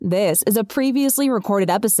This is a previously recorded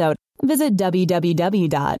episode. Visit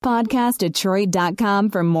www.podcastdetroit.com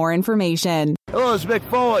for more information. Hello, it's Mick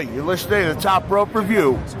Foley. You're listening to the Top Rope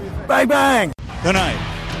Review. Bang, bang!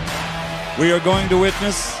 Tonight, we are going to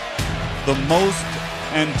witness the most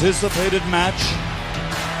anticipated match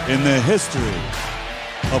in the history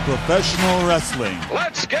of professional wrestling.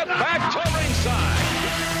 Let's get back to ringside.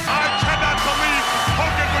 I cannot believe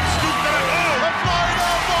Hogan would stoop to that. Oh, the flying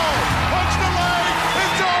elbow. Punch the leg.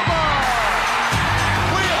 It's over.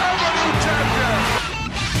 We have a new champion.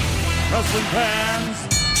 Wrestling fans,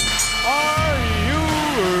 are you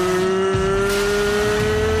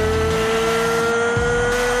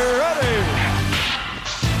ready?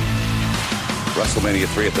 WrestleMania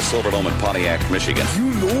 3 at the Silverdome in Pontiac, Michigan. You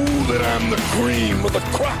know that I'm the cream of the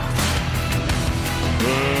crop.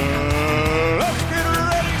 Let's get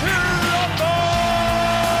ready to rumble!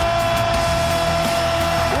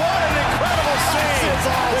 What an incredible scene. It's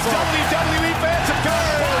awesome. The WWE fans have got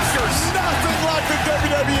bonkers. Nothing like the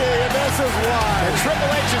WWE, and this is why. And Triple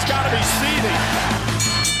H has got to be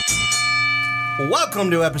seething. Welcome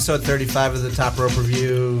to episode 35 of the Top Rope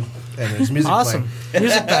Review. And there's music Awesome. playing.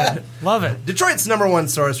 Music playing. Love it. Detroit's #1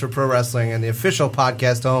 source for pro wrestling and the official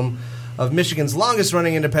podcast home of Michigan's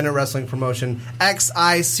longest-running independent wrestling promotion,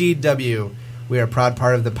 XICW. We are a proud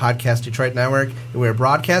part of the Podcast Detroit Network, and we are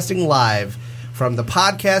broadcasting live from the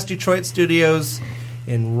Podcast Detroit studios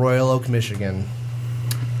in Royal Oak, Michigan.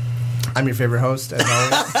 I'm your favorite host, as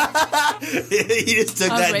always. He just took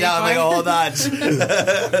that down like a whole notch.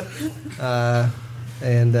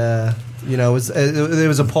 There was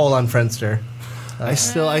a poll on Friendster. I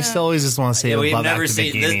still always just want to say We've above never active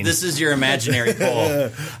seen gaming. this is your imaginary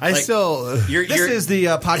poll. This is the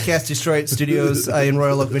Podcast Detroit studios in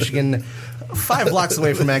Royal Oak, Michigan, 5 blocks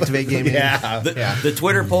away from Activate Gaming. The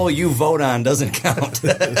Twitter poll you vote on doesn't count.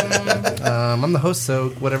 I'm the host, so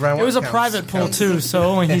whatever I want. It was a counts. private poll too, so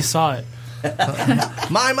only he saw it.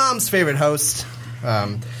 My mom's favorite host.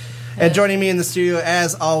 And joining me in the studio,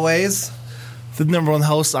 as always, The #1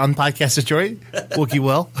 host on Podcast Detroit, Wookie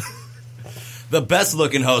Will. The best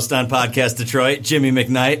looking host on Podcast Detroit, Jimmy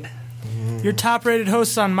McKnight. Your top-rated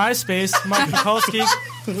host on MySpace, Mike Mikulski.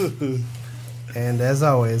 and as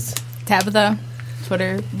always, Tabitha,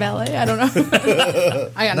 Twitter valet. I don't know.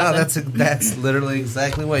 I got nothing. that's literally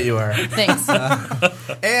exactly what you are. Thanks.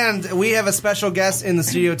 And we have a special guest in the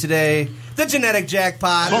studio today, the Genetic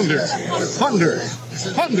Jackpot, Thunder.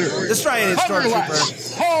 the Striated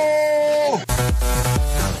Stormtrooper. Oh!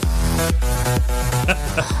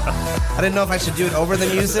 I didn't know if I should do it over the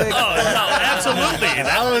music. Oh, no, absolutely.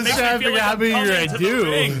 I was trying to figure out how many you're going to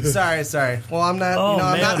do. Sorry. Well, I'm not.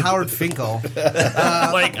 I'm not Howard Finkel.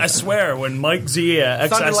 I swear, when Mike Z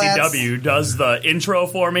at XICW does the intro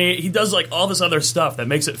for me, he does like all this other stuff that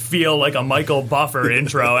makes it feel like a Michael Buffer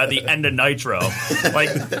intro at the end of Nitro.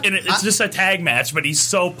 And it's just a tag match, but he's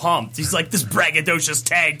so pumped. He's like, this braggadocious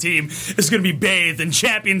tag team is going to be bathed in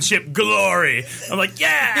championship glory. I'm like,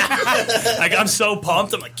 yeah. I'm so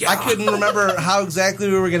pumped. I'm like, yeah. I couldn't remember how exactly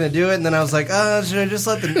we were going to do it, and then I was like, should I just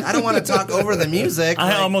let I don't want to talk over the music.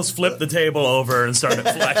 I almost flipped the table over and started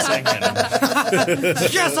flexing and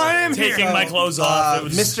Yes, I am taking my clothes off. It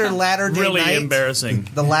was Mr. Latter-day really Night, embarrassing.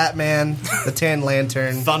 the Lat Man, the Tan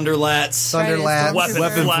Lantern, Thunderlats.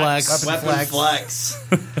 Weapon Flex.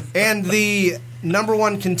 and the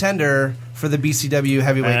 #1 contender for the BCW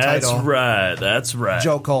heavyweight title. That's right.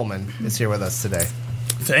 Joe Coleman is here with us today.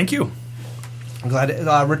 Thank you. I'm glad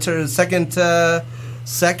return second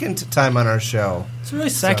time on our show. It's really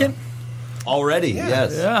second. Already,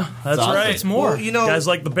 yes. Yeah, that's awesome. right. It's more. Well, You guys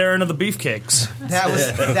like the Baron of the Beefcakes. That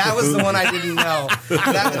was the one I didn't know.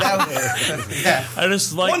 I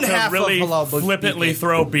just like One to half really of Halal flippantly Beefcake.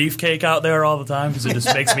 throw beefcake out there all the time because it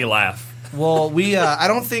just makes me laugh. Well, I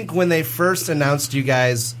don't think when they first announced you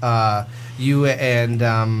guys, you and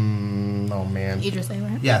Idris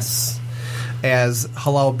Elba. yes, as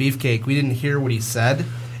Halal Beefcake, we didn't hear what he said.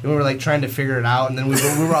 And we were like trying to figure it out, and then we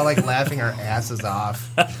were all like laughing our asses off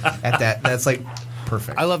at that. That's like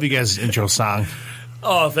perfect. I love you guys' intro song.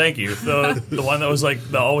 Oh, thank you. The one that was like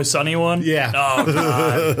the Always Sunny one? Yeah. Oh,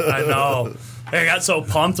 God. I know. I got so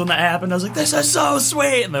pumped when that happened. I was like, this is so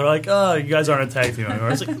sweet. And they were like, oh, you guys aren't a tag team anymore.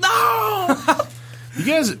 I was like, no!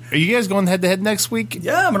 Are you guys going head-to-head next week?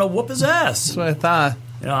 Yeah, I'm going to whoop his ass. That's what I thought.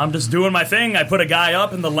 You know, I'm just doing my thing. I put a guy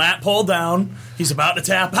up and the lat pulled down. He's about to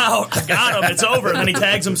tap out. I got him. It's over. And then he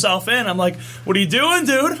tags himself in. I'm like, what are you doing,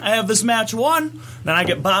 dude? I have this match won. Then I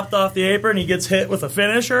get bopped off the apron. He gets hit with a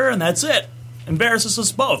finisher, and that's it. Embarrasses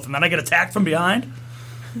us both. And then I get attacked from behind.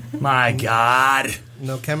 My God.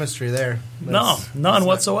 No chemistry there. None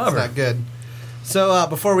whatsoever. That's not good. So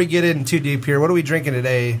before we get in too deep here, what are we drinking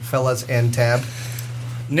today, fellas and Tab?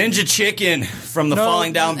 Ninja Chicken from the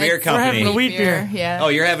Falling Down Beer Company. We're having a wheat beer. Yeah. Oh,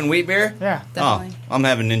 you're having wheat beer? Yeah. Definitely. Oh, I'm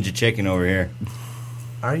having Ninja Chicken over here.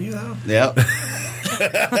 Are you, though? Yep.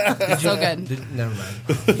 So good. Never mind.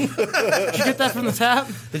 Did you get that from the tap?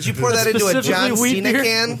 Did you pour that into a John Specifically wheat Cena beer?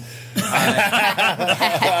 can?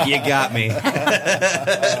 You got me.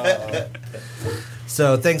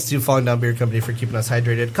 So thanks to Falling Down Beer Company for keeping us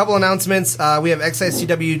hydrated. Couple announcements. We have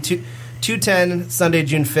XICW 210 Sunday,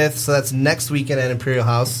 June 5th, so that's next weekend at Imperial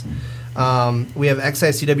House. We have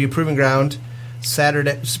XICW Proving Ground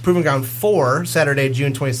Proving Ground 4, Saturday,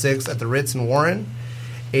 June 26th at the Ritz in Warren.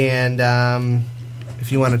 And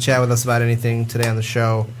if you want to chat with us about anything today on the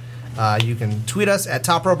show, you can tweet us at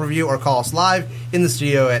Top Rope Review or call us live in the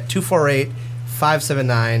studio at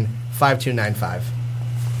 248-579-5295.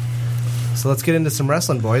 So let's get into some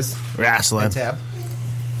wrestling, boys. Wrestling. And Tab.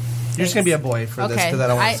 You're just going to be a boy for this because I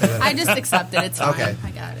don't want to say that. I just accept it. It's fine. Okay.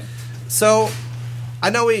 I got it. So, I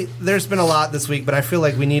know there's been a lot this week, but I feel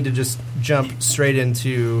like we need to just jump straight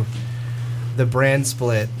into the brand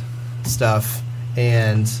split stuff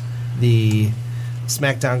and the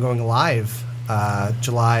SmackDown going live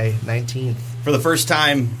July 19th. For the first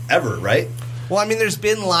time ever, right? Well, I mean, there's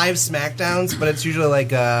been live SmackDowns, but it's usually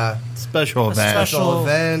like a special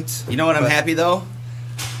event. You know what? I'm happy though.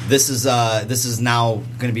 This is now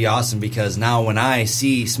going to be awesome because now when I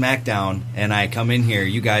see SmackDown and I come in here,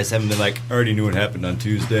 you guys haven't been like, I already knew what happened on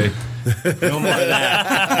Tuesday. No more of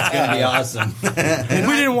that. It's going to be awesome.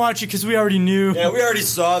 We didn't watch it because we already knew. Yeah, we already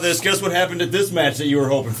saw this. Guess what happened at this match that you were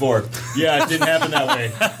hoping for? Yeah, it didn't happen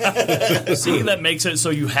that way. See, that makes it so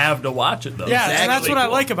you have to watch it, though. Yeah, and that's what I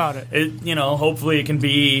like about it. Hopefully it can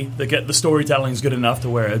be, the storytelling's good enough to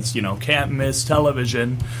where it's, can't miss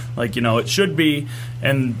television like, it should be,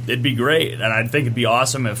 and it'd be great. And I think it'd be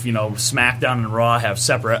awesome if, SmackDown and Raw have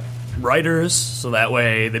separate writers, so that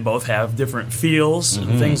way they both have different feels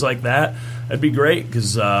and things like that. That'd be great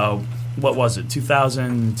because what was it,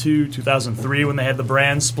 2002, 2003 when they had the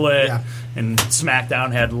brand split, and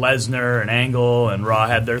SmackDown had Lesnar and Angle, and Raw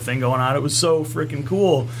had their thing going on. It was so freaking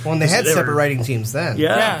cool. Well, and they had separate writing teams then.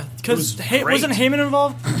 Yeah, because wasn't Heyman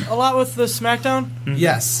involved a lot with the SmackDown? Mm-hmm.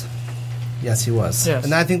 Yes, he was. Yes.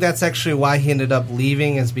 And I think that's actually why he ended up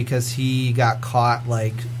leaving, is because he got caught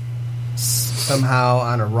somehow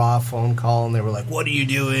on a Raw phone call, and they were like, "What are you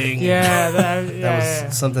doing?" Yeah, that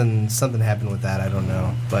was something happened with that. I don't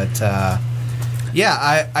know, but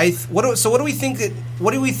what do we think?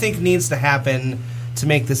 What do we think needs to happen to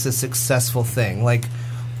make this a successful thing? Like,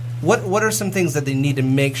 what are some things that they need to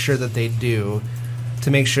make sure that they do to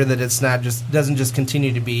make sure that it's not doesn't just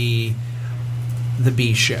continue to be the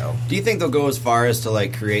B show? Do you think they'll go as far as to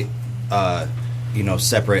create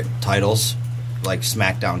separate titles? Like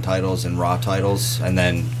SmackDown titles and Raw titles, and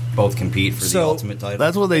then both compete for the Ultimate title.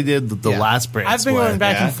 That's what they did the last brand I've split. been going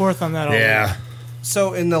back and forth on that all week.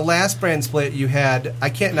 So in the last brand split, you had I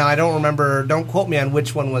don't remember. Don't quote me on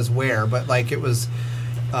which one was where, but it was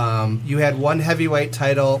you had one heavyweight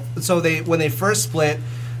title. So when they first split,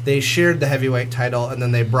 they shared the heavyweight title, and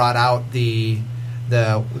then they brought out the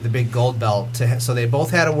big gold belt. So they both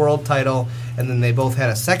had a world title, and then they both had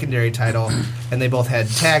a secondary title, and they both had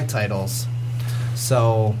tag titles.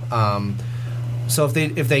 So,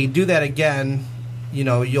 if they do that again,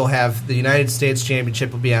 you'll have the United States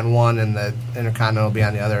Championship will be on one, and the Intercontinental will be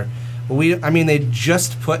on the other. But they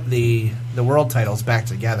just put the world titles back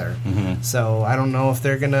together. Mm-hmm. So I don't know if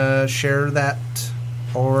they're gonna share that,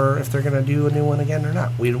 or if they're gonna do a new one again or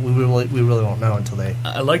not. We really won't know until they.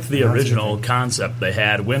 I liked the original concept they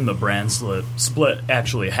had when the brand split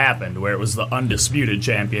actually happened, where it was the undisputed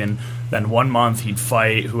champion. Then 1 month he'd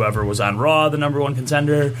fight whoever was on Raw, the number one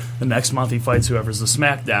contender. The next month he fights whoever's the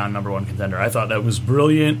SmackDown number one contender. I thought that was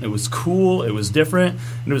brilliant. It was cool. It was different.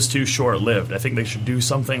 And it was too short-lived. I think they should do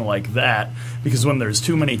something like that because when there's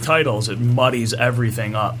too many titles, it muddies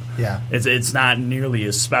everything up. Yeah. It's not nearly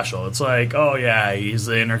as special. It's like, oh, yeah, he's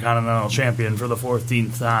the Intercontinental Champion for the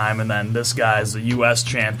 14th time, and then this guy's the U.S.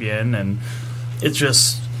 Champion, and it's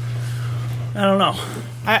just, I don't know.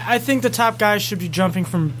 I think the top guys should be jumping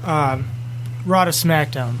from Raw to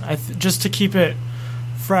SmackDown, just to keep it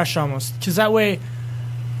fresh almost. Because that way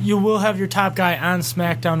you will have your top guy on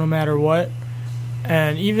SmackDown no matter what.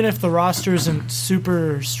 And even if the roster isn't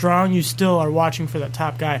super strong, you still are watching for that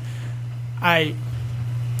top guy. I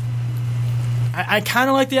kind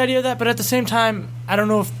of like the idea of that, but at the same time, I don't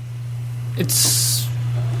know if it's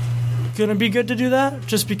going to be good to do that,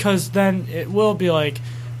 just because then it will be like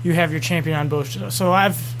you have your champion on both. So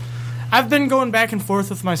I've been going back and forth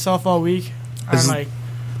with myself all week. I'm like,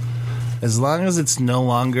 As long as it's no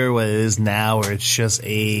longer what it is now, where it's just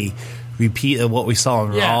a repeat of what we saw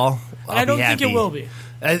on Raw, I don't think it will be.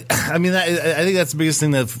 I mean, I think that's the biggest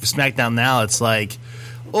thing that SmackDown now. It's like,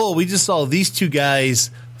 oh, we just saw these two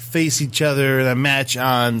guys face each other in a match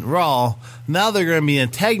on Raw. Now they're going to be in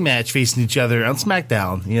a tag match facing each other on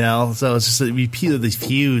SmackDown. You know, so it's just a repeat of these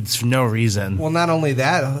feuds for no reason. Well, not only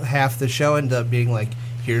that, half the show ended up being like,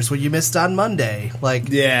 here's what you missed on Monday. Like,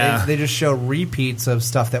 they just show repeats of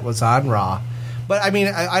stuff that was on Raw. But I mean,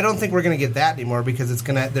 I don't think we're going to get that anymore because it's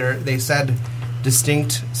going to. They said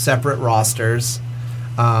distinct, separate rosters.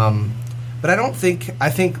 But I don't think. I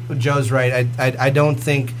think Joe's right. I don't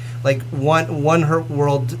think like one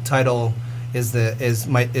world title is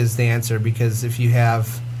the answer, because if you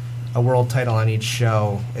have a world title on each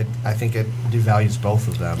show, I think it devalues both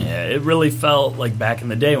of them. Yeah, it really felt like back in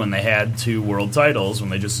the day when they had 2 world titles, when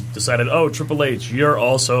they just decided, oh, Triple H, you're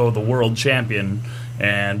also the world champion,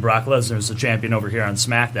 and Brock Lesnar's the champion over here on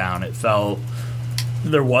SmackDown. It felt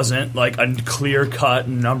there wasn't like a clear-cut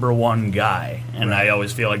number one guy, and right. I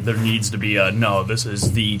always feel like there needs to be no, this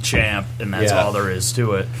is the champ, and that's all there is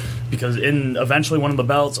to it. Because eventually one of the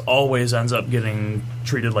belts always ends up getting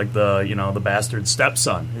treated like the bastard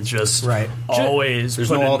stepson. It's just always there's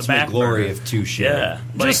put no in ultimate the back glory burner. of 2 shit. Yeah,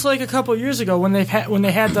 just like a couple years ago when they had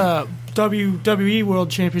the WWE World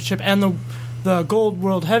Championship and the Gold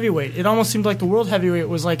World Heavyweight. It almost seemed like the World Heavyweight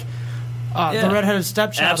was like the redheaded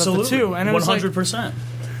stepchild of the two, and it was 100%.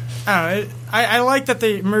 I like that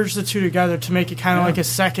they merged the two together to make it kind of like a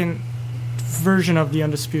second version of the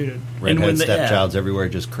Undisputed. Redhead stepchilds everywhere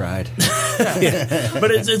just cried.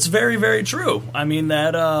 But it's very, very true. I mean,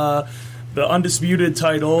 that the Undisputed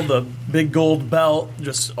title, the big gold belt,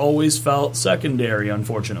 just always felt secondary,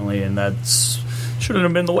 unfortunately, and that's shouldn't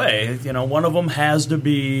have been the way. You know, one of them has to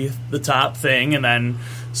be the top thing, and then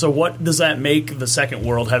so what does that make the second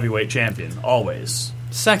world heavyweight champion? Always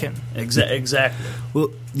second. Exactly. Well,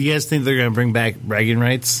 do you guys think they're going to bring back bragging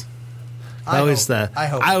rights? I always thought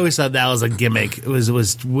that was a gimmick. It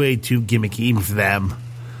was way too gimmicky even for them.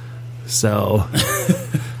 So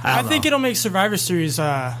I think it'll make Survivor Series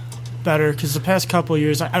better, because the past couple of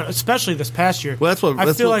years, especially this past year, I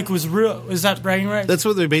feel like was real. Is that bragging rights? That's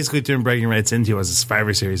what they basically turned bragging rights into, as a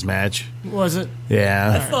Survivor Series match. Was it?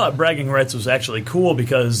 Yeah. I thought bragging rights was actually cool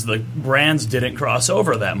because the brands didn't cross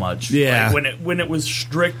over that much. Yeah. Like when it was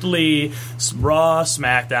strictly Raw,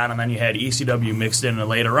 SmackDown, and then you had ECW mixed in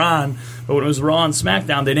later on. But when it was Raw and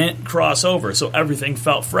SmackDown, they didn't cross over, so everything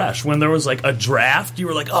felt fresh. When there was like a draft, you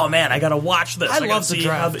were like, "Oh man, I gotta watch this." I love the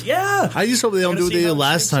draft. I just hope they don't do what they did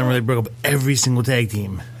last time, where they broke up every single tag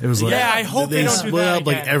team. It was like, I hope they don't do that split up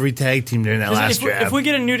again. like every tag team during that last draft. If we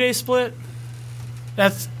get a New Day split,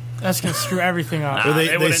 that's gonna screw everything up.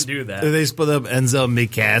 They wouldn't do that. Or they split up Enzo and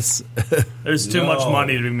Big Cass. There's too much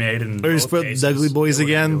money to be made in. Or they split the Dudley Boys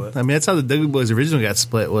again. I mean, that's how the Dudley Boys originally got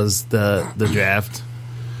split, was the draft.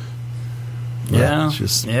 Yeah.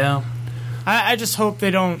 I just hope they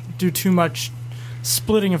don't do too much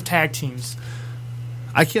splitting of tag teams.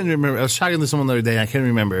 I can't remember. I was talking to someone the other day. I can't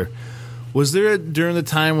remember. Was there during the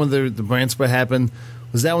time when the brand split happened?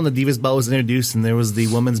 Was that when the Divas belt was introduced and there was the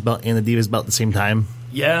women's belt and the Divas belt at the same time?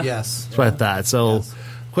 Yeah. Yes. That's what I thought. So, the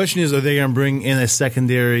question is, are they going to bring in a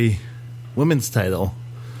secondary women's title?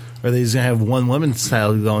 Or are they just going to have one women's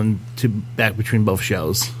title going back between both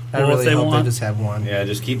shows? I really hope they just have one. Yeah,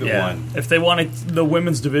 just keep it one. If they wanted the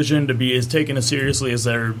women's division to be as taken as seriously as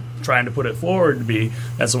they're trying to put it forward to be,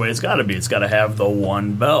 that's the way it's got to be. It's got to have the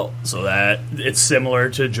one belt, so that it's similar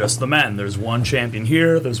to just the men. There's one champion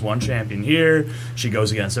here, there's one champion here. She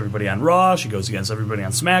goes against everybody on Raw, she goes against everybody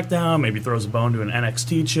on SmackDown, maybe throws a bone to an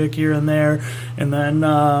NXT chick here and there, and then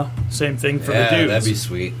same thing for the dudes. That'd be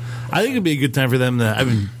sweet. I think it'd be a good time for them to, I've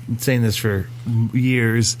been saying this for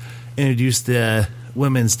years, introduce the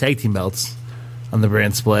women's tag team belts on the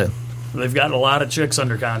brand split. They've got a lot of chicks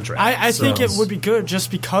under contract. I think it would be good just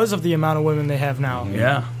because of the amount of women they have now.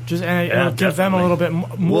 Yeah. It'll give them a little bit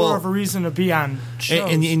more of a reason to be on shows.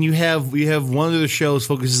 And you have one of the shows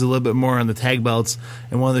focuses a little bit more on the tag belts,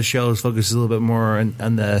 and one of the shows focuses a little bit more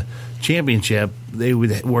on the championship. They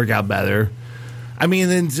would work out better. I mean,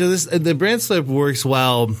 the brand split works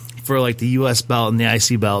well for like the U.S. belt and the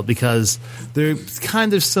IC belt because they're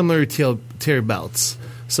kind of similar tier belts.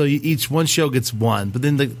 So each one show gets one. But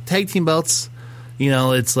then the tag team belts,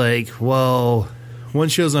 it's like, well, one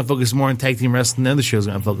show's going to focus more on tag team wrestling than the other show's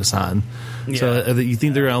going to focus on. Yeah. So you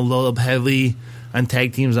think they're going to load up heavily on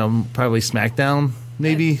tag teams on probably SmackDown,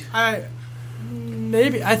 maybe? I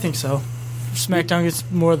think so. SmackDown gets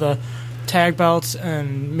more of the tag belts,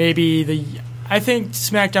 and maybe I think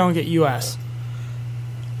SmackDown will get U.S.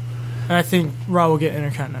 and I think Raw will get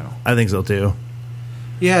Intercontinental. I think so too.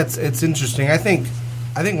 Yeah, it's interesting. I think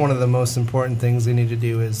one of the most important things they need to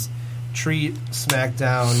do is treat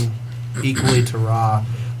SmackDown equally to Raw.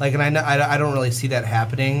 Like, and I don't really see that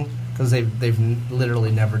happening because they've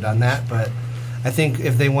literally never done that. But I think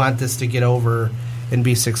if they want this to get over and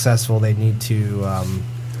be successful, they need to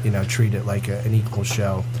treat it like an equal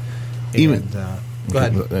show. Even go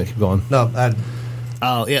ahead. Keep going. No.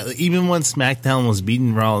 Oh yeah, even when SmackDown was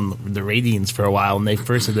beating Raw in the ratings for a while, when they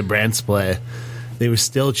first had the brand split, they were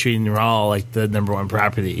still treating Raw like the number one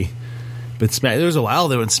property. But there was a while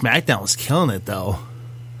there when SmackDown was killing it, though.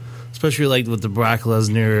 Especially like with the Brock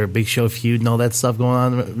Lesnar, Big Show feud and all that stuff going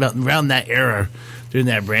on around that era during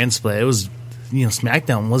that brand split. It was,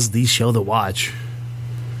 SmackDown was the show to watch.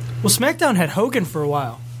 Well, SmackDown had Hogan for a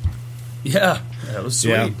while. Yeah, that was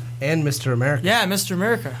sweet. Yeah. And Mr. America. Yeah, Mr.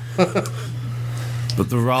 America. But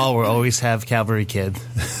the Raw will always have Calvary Kid.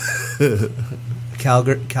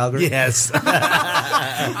 Calgary? Yes.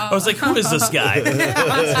 I was like, who is this guy?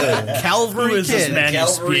 Calvary Who is this Kid. man you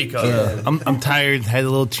speak of? I'm tired. Had a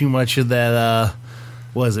little too much of that,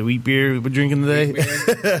 wheat beer we're drinking today?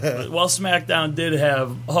 Well, SmackDown did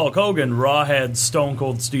have Hulk Hogan. Raw had Stone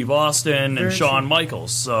Cold Steve Austin and Shawn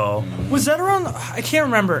Michaels. So was that around? I can't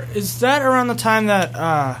remember. Is that around the time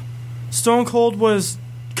that Stone Cold was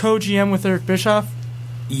co-GM with Eric Bischoff?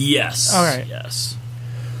 yes. All right. Yes.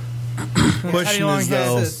 Question is,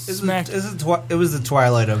 though, it was the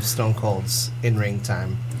twilight of Stone Cold's in-ring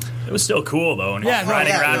time. It was still cool, though. And Yeah,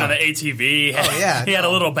 riding no, around no. on the ATV. Oh, yeah, he had a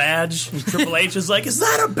little badge. And Triple H was like, is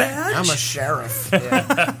that a badge? I'm a sheriff.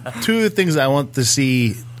 Yeah. two of the things I want to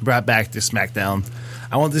see brought back to SmackDown.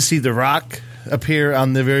 I want to see The Rock appear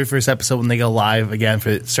on the very first episode when they go live again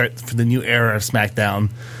for the new era of SmackDown,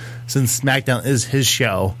 since SmackDown is his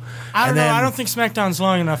show. I don't know. I don't think SmackDown's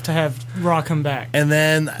long enough to have Raw come back. And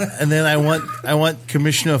then I want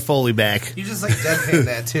Commissioner Foley back. You just like deadpan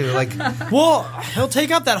that too. Like, well, he'll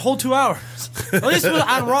take up that whole 2 hours. At least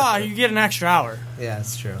on Raw, you get an extra hour. yeah,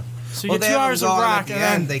 it's true. So you They get 2 have him hours of go on Rock, at the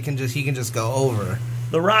and then end. He can just go over.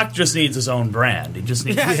 The Rock just needs his own brand. He just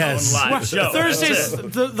needs his own live show. Thursday's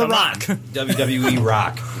That's it. the Rock. WWE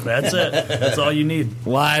Rock. That's it. That's all you need.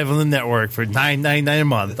 Live on the network for $9.99 a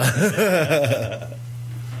month.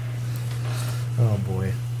 Oh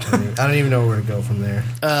boy, I don't even know where to go from there.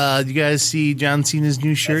 You guys see John Cena's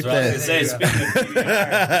new shirt?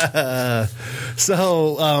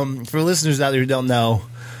 So, for listeners out there who don't know,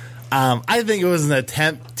 I think it was an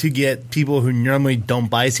attempt to get people who normally don't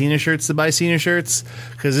buy Cena shirts to buy Cena shirts,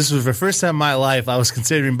 because this was the first time in my life I was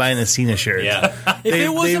considering buying a Cena shirt. Yeah. If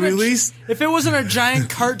it wasn't a giant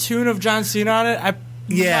cartoon of John Cena on it,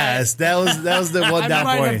 Yes, that was the one I down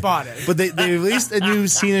might point. have bought it. But they released a new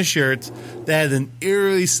Cena shirt that had an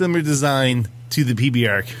eerily similar design to the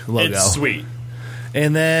PBR logo. It's sweet.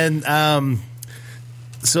 And then,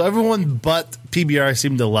 so everyone but PBR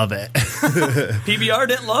seemed to love it. PBR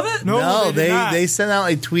didn't love it? No, they did not. they sent out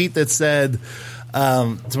a tweet that said,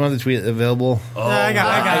 "It's one of the tweet available." Oh, I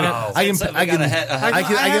got it. I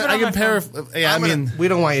can paraphrase. Yeah, We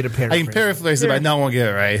don't want you to I paraphrase. can paraphrase it, but I don't want to get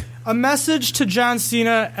it right. A message to John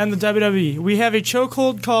Cena and the WWE. We have a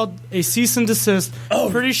chokehold called a cease and desist.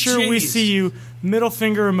 Pretty sure we jeez. see you. Middle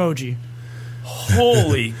finger emoji.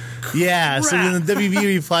 Holy Yeah, so then crap. the WB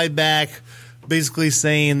replied back, basically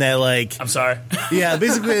saying that, like, I'm sorry. yeah,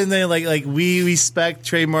 basically, and then like we respect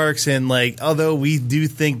trademarks, and like although we do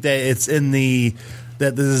think that it's in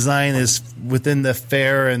that the design is within the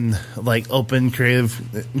fair and like open creative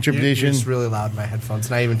interpretation. It's really loud in my headphones.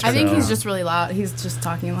 Not even. I think turned he's on. just really loud. He's just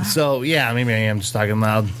talking loud. So yeah, maybe I am just talking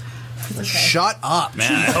loud. Okay. Shut up,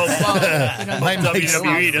 Man, I hope My mic's-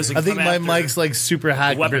 WWE doesn't I think come my after mic's like super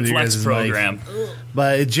hot Weapon compared to Flex your guys' mic. program.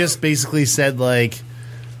 But it just basically said like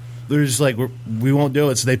there's like we won't do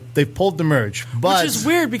it, so they pulled the merge. But Which is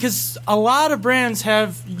weird because a lot of brands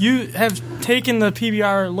have taken the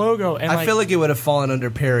PBR logo and I feel like it would have fallen under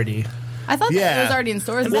parody. I thought that Yeah. it was already in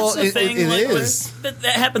stores. And Well, that's the it- thing. it like, is. That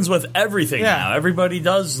happens with everything Yeah. now. Everybody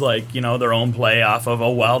does their own play off of a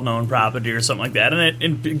well-known property or something like that,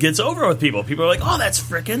 and it gets over with people. People are like, "Oh, that's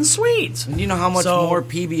freaking sweet." You know how much So- more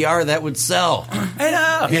PBR that would sell?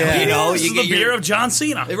 Yeah, You know, this you is get the your- beer of John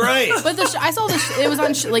Cena, Right. But I saw this. It was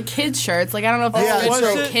on like kids shirts. Like I don't know if Yeah, this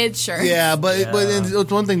so- was kids shirts. yeah, but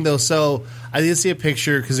it's one thing though. So I did see a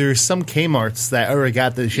picture because there were some Kmart's that already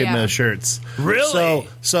got the shipment Yeah. of shirts. Really?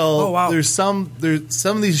 So wow. there's some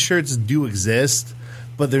of these shirts do exist,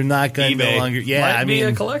 but they're not going to eBay. no longer. Yeah, Might I be a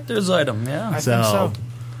mean, collector's item. Yeah, I think so.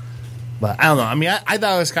 But I don't know. I mean, I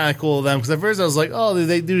thought it was kind of cool of them because at first I was like, oh,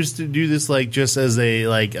 they do this like just as a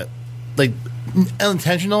like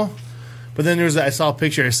unintentional. But But then I saw a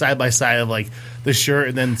picture side by side of like the shirt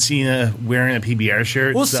and then Cena wearing a PBR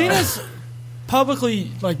shirt. Well, Cena's publicly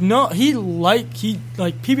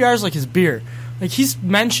PBR is like his beer. Like he's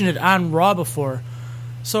mentioned it on Raw before,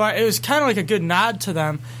 so it was kind of like a good nod to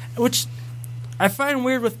them, which I find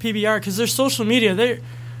weird with PBR because their social media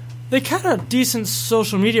they kind of decent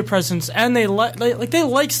social media presence, and they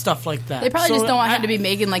like stuff like that. They probably just don't want him to be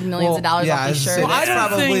making like millions of dollars off these shirts. Well, that's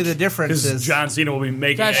probably the difference. Because John Cena will be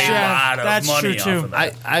making a lot of money off of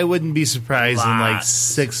that. I wouldn't be surprised in like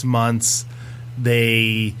 6 months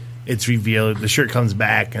it's revealed the shirt comes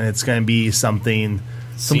back and it's going to be some kind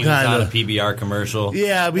of a PBR commercial.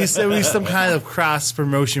 Yeah, we some kind of cross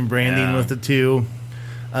promotion branding with the two.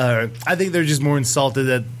 I think they're just more insulted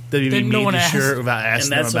that they made the shirt without asking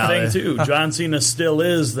them about it. And that's the thing, too. John Cena still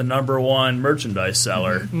is the #1 merchandise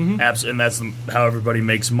seller. Mm-hmm. And that's how everybody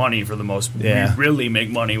makes money for the most. Yeah. We really make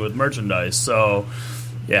money with merchandise. So,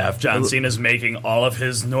 yeah, if John Cena's making all of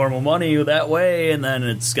his normal money that way, and then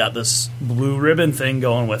it's got this blue ribbon thing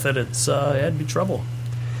going with it, it'd be trouble.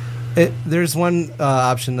 There's one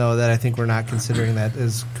option, though, that I think we're not considering that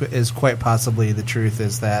is quite possibly the truth,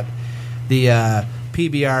 is that the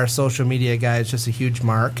PBR social media guy is just a huge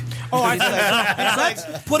mark. Oh, he's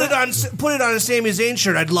like, put it on a Sami Zayn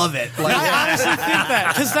shirt. I'd love it. Like, I honestly think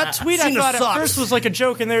that because that tweet I thought at first was like a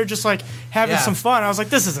joke, and they were just like having some fun. I was like,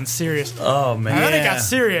 this isn't serious. Oh man! And then it got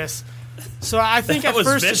serious. So I think at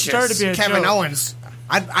first it started to be a Kevin joke. Owens.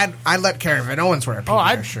 I'd let Kevin Owens wear a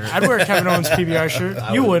PBR shirt. I'd wear a Kevin Owens PBR shirt.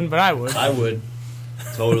 You wouldn't, but I would. I would.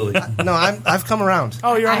 Totally. No, I've come around.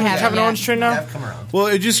 Oh, you're on the Kevin Owens train now? I've come around. Well,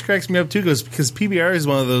 it just cracks me up, too, because PBR is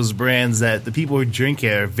one of those brands that the people who drink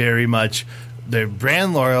it are very much, they're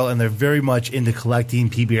brand loyal, and they're very much into collecting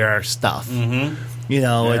PBR stuff. Mm-hmm. You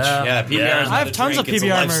know, PBR is I have tons of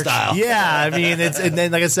PBR merch. Yeah, I mean, and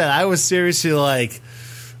then, like I said, I was seriously like,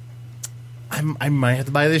 I might have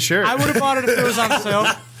to buy this shirt. I would have bought it if it was on sale.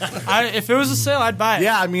 If it was a sale, I'd buy it.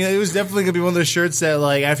 Yeah, I mean, it was definitely going to be one of those shirts that,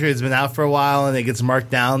 like, after it's been out for a while and it gets marked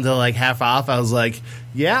down to, like, half off, I was like,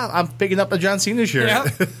 yeah, I'm picking up a John Cena shirt. Yeah.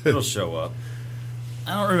 It'll show up.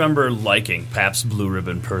 I don't remember liking Pabst Blue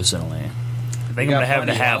Ribbon personally. I think I'm going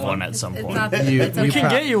to have one at some point. We can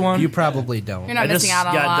get you one. You probably don't. You're not missing out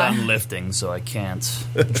on a lot. I just got done lifting, so I can't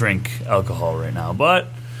drink alcohol right now. But,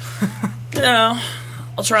 you know,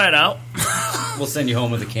 I'll try it out. We'll send you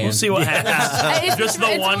home with a can. We'll see what happens. Just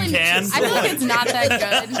the one really can. I feel like it's not that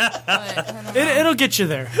good. But It'll get you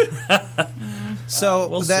there.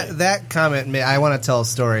 So that comment, I want to tell a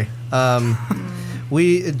story.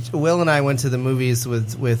 Will and I went to the movies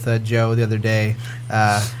with Joe the other day,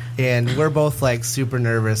 and we're both like super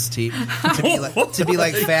nervous to be fat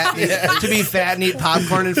and eat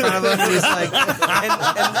popcorn in front of him. And he's like,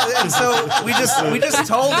 and so we just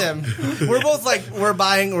told him, we're both like, we're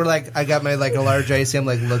like, I got my like a large icy. I'm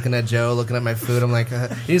like looking at Joe, looking at my food. I'm like,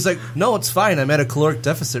 and he's like, no, it's fine. I'm at a caloric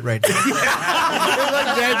deficit right now.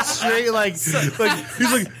 Like that straight, like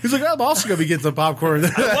he's like, I'm also gonna be getting some popcorn. I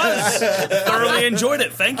was thoroughly enjoyed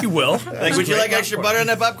it. Thank you, Will. Like, would you like extra butter on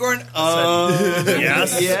that popcorn?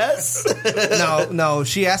 Yes. Yes. No.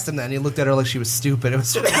 She asked him that, and he looked at her like she was stupid. It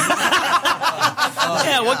was.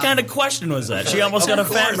 Yeah. What kind of question was that? She almost got a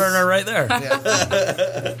fat burner right there.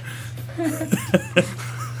 Yeah.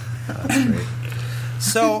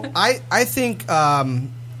 So I think.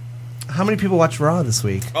 How many people watched Raw this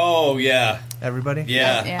week? Oh, yeah. Everybody?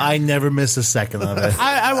 Yeah. I never missed a second of it.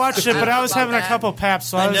 I watched it, but I was having a couple paps,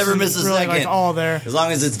 so I was never miss a really second. like all there. As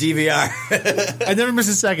long as it's DVR. I never missed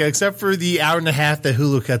a second, except for the hour and a half that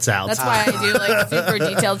Hulu cuts out. that's why I do like super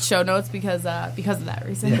detailed show notes because of that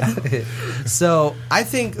reason. Yeah. So I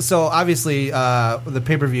think obviously the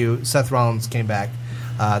pay-per-view, Seth Rollins came back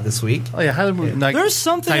this week. Oh yeah, there's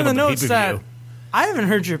something in the notes that I haven't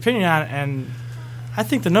heard your opinion on, and I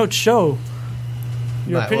think the notes show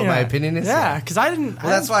your opinion. What my on it. opinion is? Yeah, because I didn't. Well,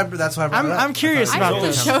 that's why I brought it up. I'm curious about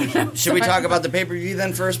this. Should we talk about the pay-per-view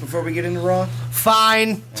then first before we get into Raw?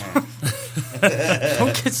 Fine.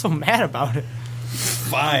 Don't get so mad about it.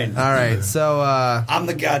 Fine. All right, so I'm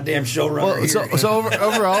the goddamn showrunner. Well, so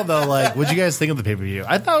overall though, like, what'd you guys think of the pay-per-view?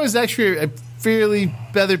 I thought it was actually a fairly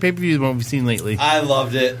better pay-per-view than what we've seen lately. I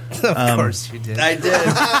loved it. Of course you did. I did.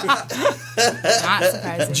 Not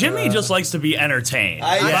surprising. Jimmy just likes to be entertained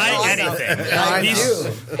by anything.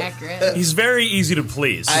 He's very easy to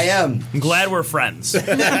please. I am. I'm glad we're friends.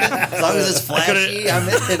 As long as it's flashy, I'm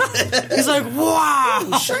in it. He's like,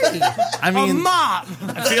 wow, shiny. I mean, a mop.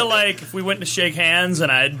 I feel like if we went to shake hands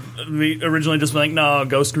and I'd originally just be like, no,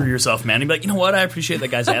 go screw yourself, man. He'd be like, you know what? I appreciate that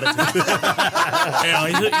guy's attitude.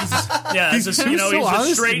 He's he's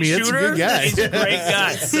a straight shooter. He's a great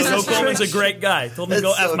guy. Joe Coleman's a great guy. Told me to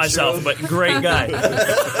go F myself, but great guy.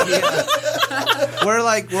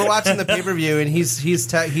 We're watching the pay-per-view, and he's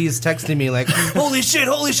texting me like, holy shit,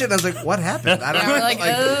 and I was like, what happened? I don't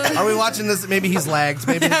know. Are we watching this? Maybe he's lagged.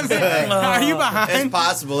 Maybe are you behind? It's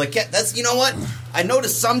possible. Like, that's, you know what? I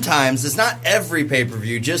notice sometimes it's not every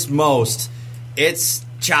pay-per-view, just most. It's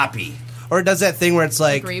choppy. Or it does that thing where it's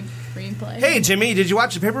like, replay. Hey Jimmy, did you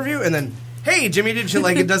watch the pay-per-view? And then, hey Jimmy, did you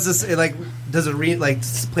like it? Does this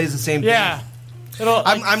plays the same thing? Yeah.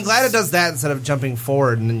 I'm glad it does that instead of jumping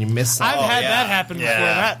forward and then you miss something. I've had that happen before.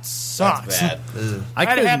 That sucks. That's bad. I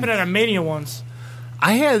had it happen at a Mania once.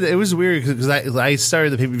 It was weird because I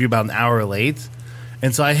started the pay-per-view about an hour late.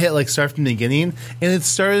 And so I hit start from the beginning, and it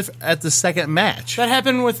started at the second match. That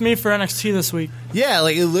happened with me for NXT this week. Yeah,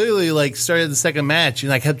 it literally started the second match,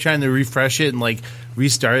 and I kept trying to refresh it and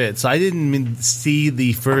restart it. So I didn't even see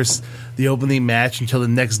the opening match until the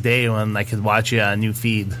next day when I could watch it on a new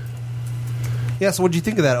feed. Yeah, so what did you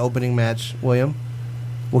think of that opening match, William?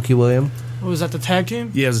 Wookie William? What was that, the tag team?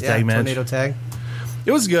 Yeah, it was a tag match. Tornado tag.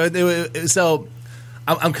 It was good. So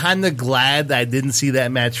I'm kind of glad that I didn't see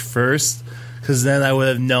that match first, because then I would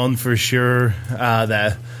have known for sure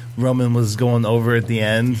that Roman was going over at the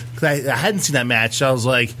end. Because I hadn't seen that match, so I was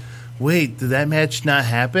like, wait, did that match not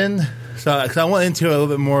happen? So I went into it a little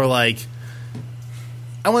bit more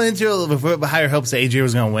I went into it a little bit higher hopes that AJ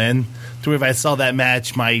was going to win. To where if I saw that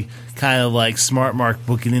match, my kind of smart mark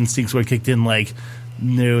booking instincts would have kicked in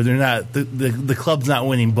no, they're not. The club's not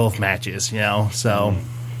winning both matches, so...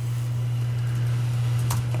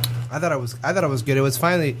 I thought it was good. It was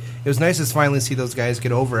nice to finally see those guys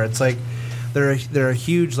get over. It's like they're a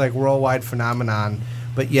huge worldwide phenomenon,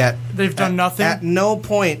 but yet they've done nothing. At no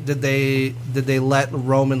point did they let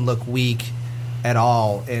Roman look weak at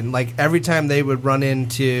all. And every time they would run in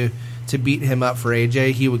to beat him up for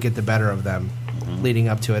AJ, he would get the better of them leading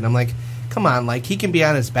up to it. And I'm like, come on, he can be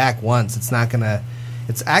on his back once. It's not gonna.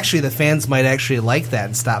 It's actually the fans might actually like that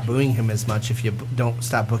and stop booing him as much if you don't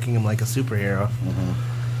stop booking him like a superhero. Mm-hmm.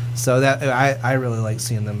 So that I really like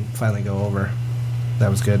seeing them finally go over. That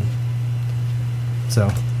was good.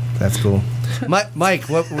 So that's cool. Mike,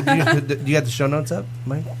 what do you have the show notes up,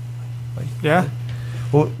 Mike? Yeah.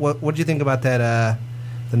 What did you think about that?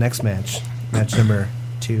 The next match number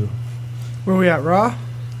 2. Where we at? Raw?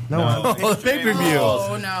 No. The pay-per-view.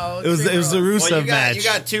 Oh no! It was the Rusev match. You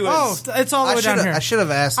got 2. It's all the way down here. I should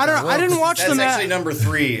have asked. I didn't watch the match. That's actually number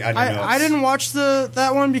 3 on your notes. I didn't watch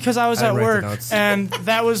that one because I was at work, and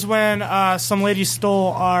that was when some lady stole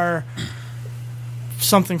our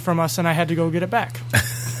something from us, and I had to go get it back.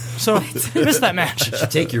 So I missed that match. Did she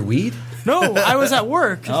take your weed? No, I was at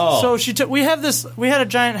work. Oh. So we had a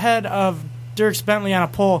giant head of Dierks Bentley on a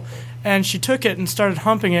pole, and she took it and started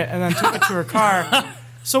humping it, and then took it to her car.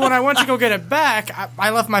 So when I went to go get it back,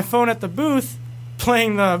 I left my phone at the booth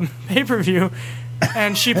playing the pay-per-view,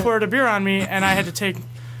 and she poured a beer on me, and I had to take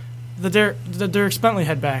the Dierks Bentley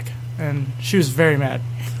head back, and she was very mad.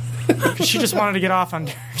 Because she just wanted to get off on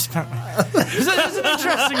Dierks Bentley. It was an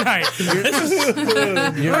interesting night.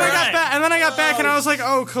 And then I got back, and I was like,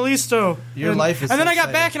 oh, Kalisto. Your life is And then so I got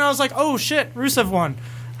exciting. back, and I was like, oh, shit, Rusev won.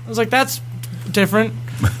 I was like, that's different.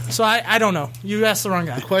 So I don't know. You asked the wrong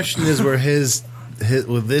guy. The question is, will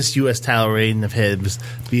this U.S. title reign of his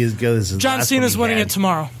be as good as his John last Cena's one he winning had? it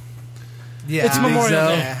tomorrow. Yeah, It's Memorial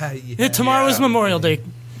Day. Yeah. Tomorrow is Memorial Day.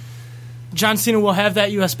 John Cena will have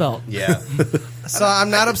that U.S. belt. Yeah. So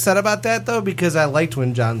I'm not upset about that though, because I liked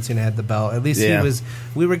when John Cena had the belt. At least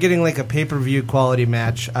we were getting a pay-per-view quality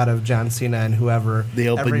match out of John Cena and whoever. The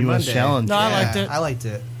Open every U.S. Monday. Challenge. No, I liked it. I liked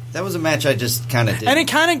it. That was a match I just kind of did. And it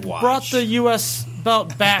kind of brought the U.S.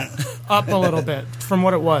 belt back up a little bit from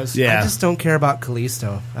what it was. Yeah. I just don't care about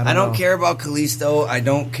Kalisto. I don't care about Kalisto. I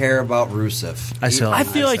don't care about Rusev. I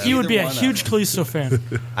feel like you would be a huge Kalisto fan.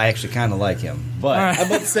 I actually kind of like him. But All right. I'm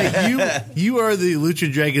about to say, you are the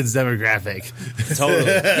Lucha Dragons demographic. Totally.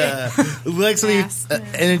 Like something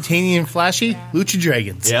entertaining and flashy? Lucha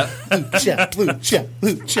Dragons. Yep.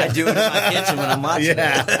 Lucha. I do it in my kitchen when I'm watching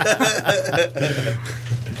it.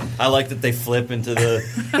 I like that they flip into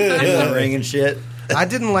the ring and shit. I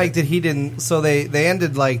didn't like that he didn't. So they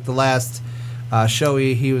ended the last show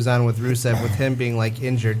he was on with Rusev with him being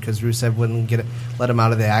injured because Rusev wouldn't let him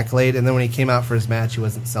out of the Accolade, and then when he came out for his match, he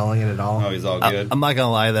wasn't selling it at all. Oh, he's all good. I'm not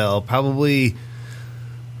gonna lie though. Probably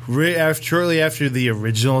shortly after the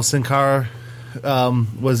original Sin Cara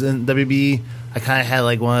was in WB, I kind of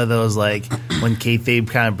had one of those when kayfabe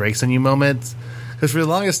kind of breaks on you moments. Because for the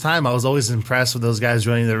longest time, I was always impressed with those guys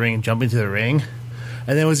running the ring and jumping to the ring.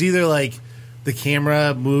 And it was either the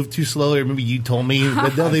camera moved too slowly, or maybe you told me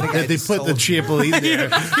that they put the trampoline there.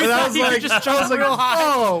 And I was like,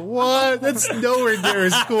 oh, what? That's nowhere near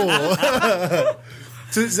as cool.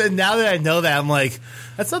 So now that I know that, I'm like,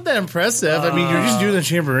 that's not that impressive. I mean, you're just doing a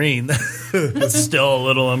trampoline. It's still a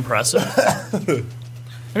little impressive.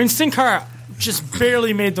 I mean, Sin Cara just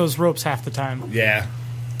barely made those ropes half the time. Yeah.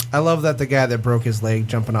 I love that the guy that broke his leg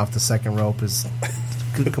jumping off the second rope is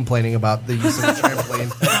complaining about the use of the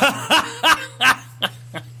trampoline.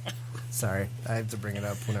 Sorry, I have to bring it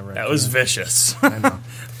up whenever. That was vicious. I know.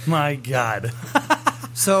 My God.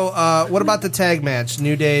 So, what about the tag match?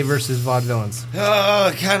 New Day versus Vaudevillains.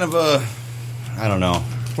 Kind of a, I don't know.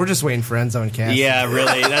 We're just waiting for Enzo and Cass. Yeah,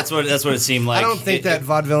 really. That's what it seemed like. I don't think that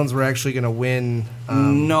Vaudevillains were actually going to win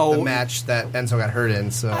the match that Enzo got hurt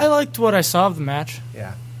in. So I liked what I saw of the match.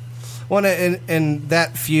 Yeah. Well, and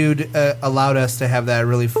that feud allowed us to have that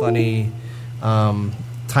really funny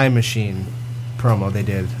time machine promo they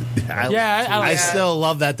did. I still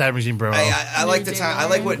love that time machine promo. I like the time. I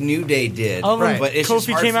like what New Day did, but it's just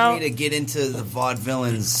hard for me to get into the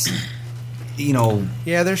Vaudevillains.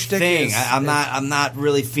 Their shtick thing. I'm not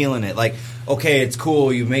really feeling it. Like, okay, it's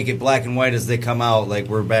cool. You make it black and white as they come out. Like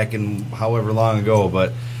we're back in however long ago,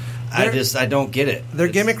 but I don't get it. Their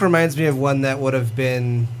gimmick reminds me of one that would have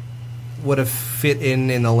fit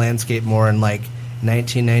in the landscape more in like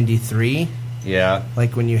 1993. Yeah,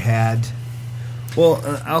 like when you had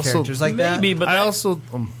also characters like maybe, that. But I also.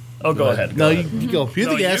 Go ahead. No, you go.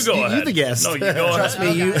 You're the guest. You're the guest. No, you go Trust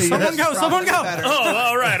ahead. me. Someone go. Oh,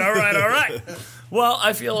 all right. Well,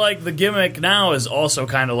 I feel like the gimmick now is also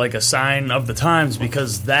kind of like a sign of the times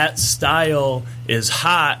because that style is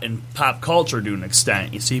hot in pop culture to an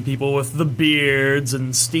extent. You see people with the beards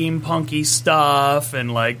and steampunky stuff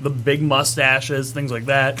and like the big mustaches, things like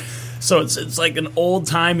that. So it's like an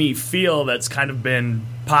old-timey feel that's kind of been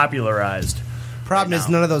popularized. Problem is,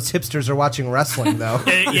 none of those hipsters are watching wrestling, though.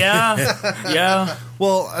 Yeah.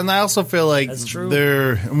 Well, and I also feel like that's true.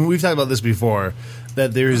 We've talked about this before,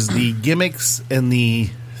 that there's the gimmicks and the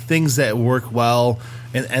things that work well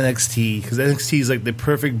in NXT, because NXT is like the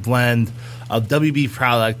perfect blend of WB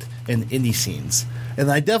product and indie scenes.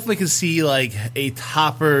 And I definitely could see like a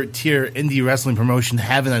topper tier indie wrestling promotion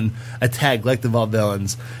having a tag like the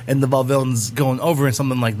Vaudevillains, and the Vaudevillains going over in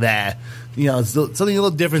something like that. It's something a little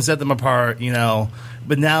different, set them apart,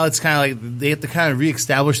 But now it's kind of like they have to kind of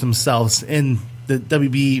reestablish themselves in the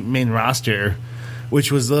WB main roster, which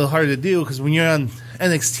was a little harder to do because when you're on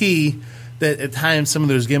NXT, that at times some of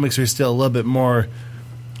those gimmicks are still a little bit more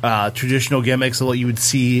traditional gimmicks of what you would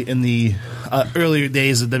see in the earlier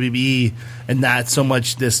days of WBE, and not so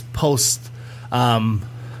much this post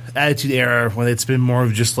Attitude Era when it's been more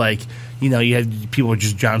of just like you have people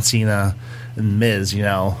just John Cena and Miz,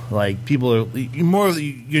 like people are more of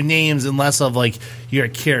your names and less of like you're a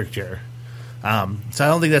character. So I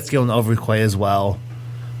don't think that's going over quite as well.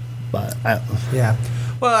 But yeah,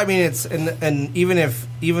 well, I mean, it's and even if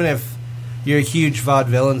you're a huge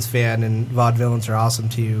Vaudevillains fan and Vaudevillains are awesome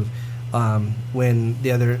to you, when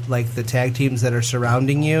the other like the tag teams that are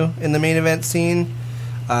surrounding you in the main event scene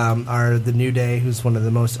are the New Day, who's one of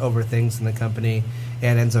the most over things in the company,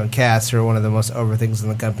 and Enzo and Cass, who are one of the most over things in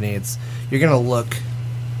the company. You're not going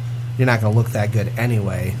to look that good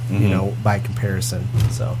anyway, by comparison.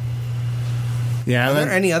 So, yeah. Are there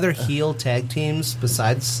any other heel tag teams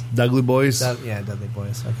besides Dudley Boys? Dudley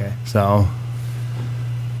Boys. Okay. So,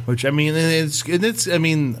 which I mean, it's. I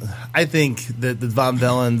mean, I think that the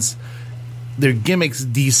Vaudevillains, their gimmick's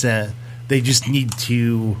decent. They just need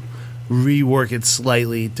to rework it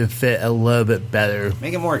slightly to fit a little bit better.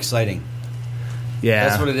 Make it more exciting. Yeah,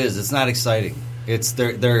 that's what it is. It's not exciting. It's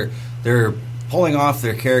they're pulling off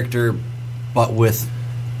their character, but with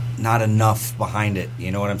not enough behind it.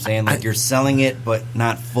 You know what I'm saying? Like you're selling it, but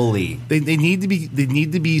not fully. They need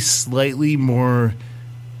to be slightly more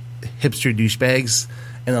hipster douchebags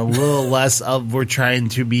and a little less of we're trying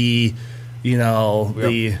to be,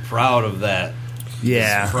 we're proud of that.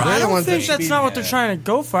 Yeah, I don't think that's not what they're trying to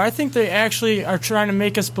go for. I think they actually are trying to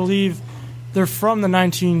make us believe they're from the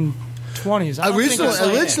 1920s.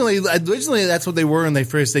 Originally, that's what they were when they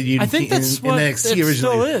first debuted. I think that's in what NXT it originally.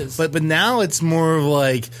 still is. But now it's more of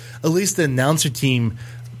like at least the announcer team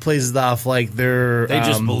plays it off like they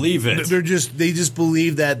just believe it. They just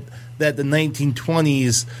believe that the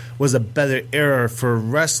 1920s was a better era for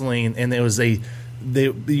wrestling, and it was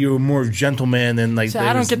you were more gentlemen and like. See,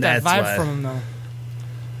 I don't get that vibe from them though.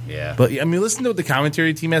 Yeah, but I mean, listen to what the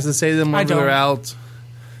commentary team has to say to them when they're out.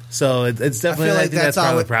 So it's definitely. I think that's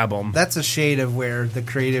part of the problem. That's a shade of where the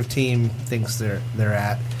creative team thinks they're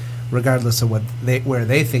at, regardless of where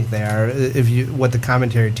they think they are. What the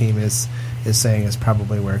commentary team is is saying is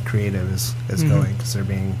probably where creative is going, because they're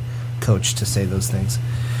being coached to say those things.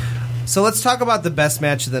 So let's talk about the best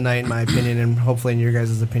match of the night, in my opinion, and hopefully in your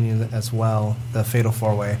guys' opinion as well, the Fatal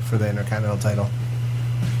 4-Way for the Intercontinental title.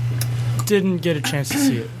 Didn't get a chance to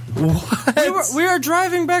see it. What? We are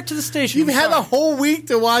driving back to the station. You've had a whole week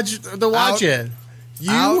to watch it.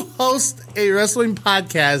 You host a wrestling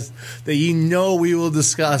podcast that you know we will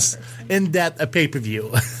discuss in depth a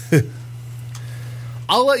pay-per-view.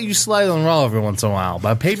 I'll let you slide on Raw every once in a while,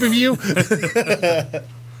 but pay-per-view?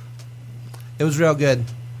 It was real good.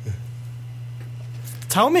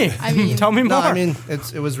 Tell me. I mean, tell me more. No, I mean,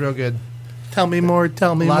 it was real good. Tell me more.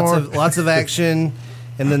 Lots of action,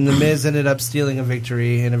 and then The Miz ended up stealing a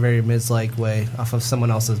victory in a very Miz-like way off of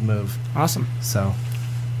someone else's move. Awesome. So,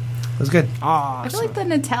 it was good. I feel like the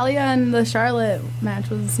Natalya and the Charlotte match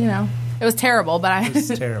was, it was terrible, but It was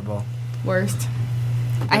terrible. worst.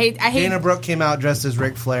 I hate. Dana Brooke came out dressed as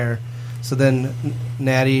Ric Flair, so then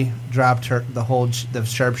Natty dropped the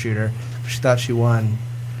sharpshooter. She thought she won,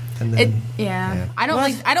 and then I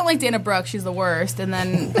don't like Dana Brooke. She's the worst. And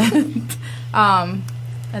then, so I'm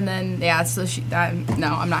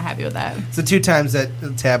not happy with that. It's the 2 times that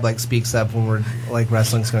Tab speaks up when we're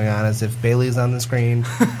wrestling's going on, as if Bailey's on the screen,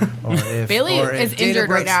 or if Bailey is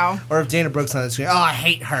injured right now, or if Dana Brooke's on the screen. Oh, I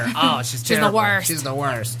hate her. Oh, she's terrible. the worst. She's the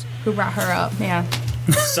worst. Who brought her up? Yeah.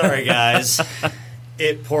 Sorry, guys.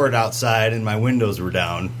 It poured outside and my windows were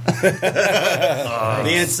down.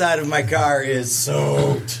 The inside of my car is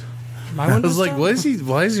soaked. I was like, why is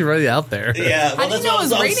he running out there? Yeah, How did you know it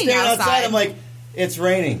was raining outside? I'm like, it's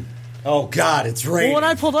raining. Oh, God, it's raining. Well, when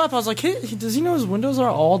I pulled up, I was like, hey, does he know his windows are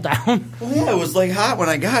all down? Well, yeah, it was hot when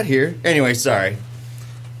I got here. Anyway, sorry.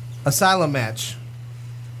 Asylum match.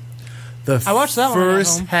 I watched that one at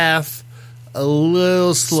first home. half a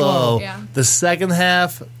little slow. Yeah. The second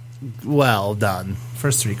half, well done.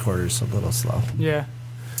 First 3 quarters a little slow. Yeah.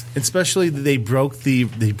 Especially they broke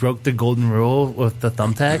the golden rule with the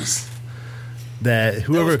thumbtacks. That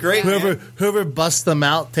whoever busts them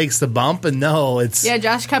out takes the bump, and it's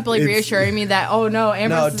Josh kept reassuring me that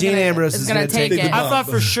Dean Ambrose is going to take it. I thought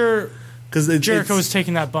for sure because Jericho was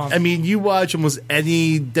taking that bump. I mean, you watch almost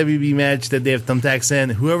any WB match that they have thumbtacks in.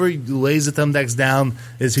 Whoever lays the thumbtacks down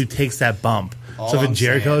is who takes that bump. So if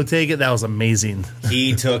Jericho would take it, that was amazing.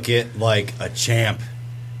 He took it like a champ.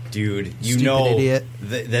 Dude, Stupid idiot.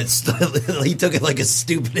 He took it like a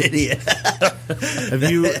stupid idiot.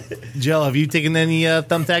 Joe, have you taken any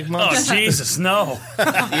thumbtack bumps? Oh, Jesus, no.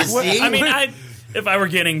 You see? I mean, if I were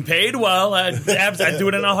getting paid well, I'd do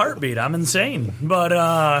it in a heartbeat. I'm insane. But,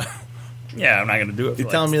 I'm not going to do it. You're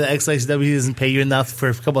telling me that XICW doesn't pay you enough for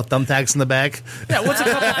a couple of thumbtacks in the back? Yeah, what's a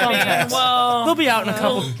couple of thumbtacks? Well, they'll be out in a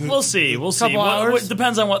couple. We'll see. Couple hours? It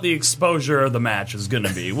depends on what the exposure of the match is going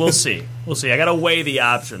to be. We'll see. I got to weigh the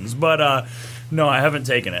options. But, no, I haven't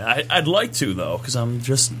taken it. I'd like to, though, because I'm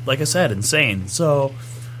just, like I said, insane. So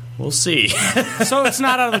we'll see. So it's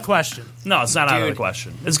not out of the question. No, it's not out of the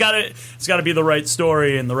question. It's got to be the right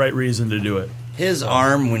story and the right reason to do it. His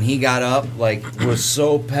arm, when he got up, was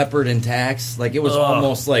so peppered in tacks. It was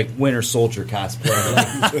almost like Winter Soldier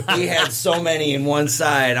cosplay. He had so many in one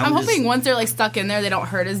side. I'm hoping once they're stuck in there, they don't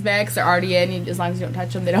hurt his back, because they're already in. As long as you don't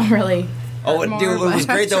touch them, they don't really hurt more, dude, what was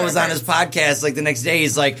great, though, sure was on his podcast, the next day,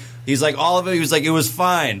 he's like, all of it, he was like, it was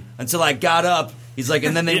fine until I got up. He's like,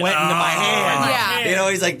 and then they went into my hand. Yeah.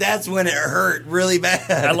 He's like, that's when it hurt really bad.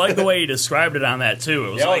 I like the way he described it on that, too.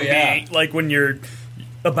 It was being, when you're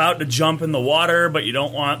about to jump in the water, but you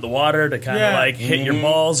don't want the water to kind of hit your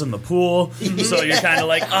balls in the pool. So you're kind of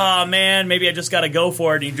like, oh man, maybe I just got to go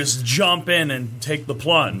for it. And you just jump in and take the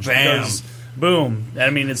plunge. Bam. Because, boom. I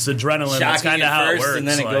mean, it's adrenaline. That's kind of how it works. And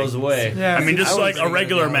then it goes away. Yeah. I mean, just a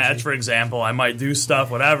regular match, for example, I might do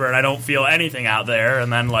stuff, whatever, and I don't feel anything out there.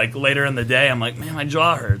 And then, later in the day, I'm like, man, my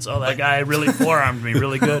jaw hurts. Oh, that guy really forearmed me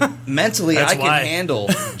really good. Mentally, I can handle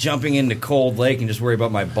jumping into cold lake and just worry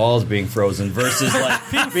about my balls being frozen versus,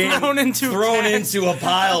 being thrown into a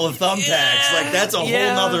pile of thumbtacks. That's a whole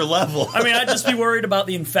nother level. I mean, I'd just be worried about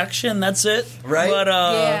the infection. That's it. Right? But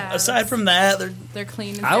aside from that, they're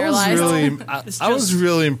clean and sterilized. I was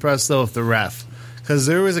really impressed though with the ref, because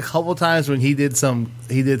there was a couple times when he did some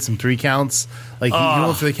 3 counts, he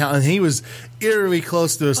went for the count, and he was eerily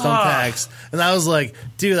close to his thumbtacks, and I was like,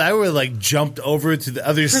 dude, I would have jumped over to the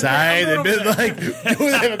other side and been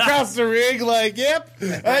doing it across the ring, yep, you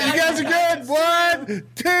guys are good. 1,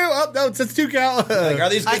 2, oh no, it's 2 count. Are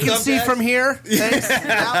these good I can see from here. Thanks.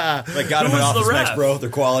 Got him in office match, bro. They're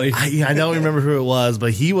quality. I don't remember who it was,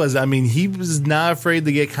 but he was not afraid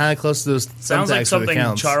to get kind of close to those thumbtacks. Sounds like something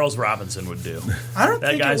counts. Charles Robinson would do. I don't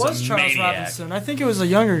That think it guy's was a Charles maniac. Robinson. I think it was a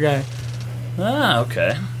younger guy. Ah,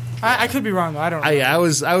 okay. I could be wrong though. I don't know. I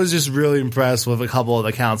was just really impressed with a couple of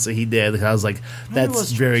the counts that he did. I was like,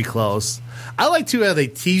 that's very close. I like too how they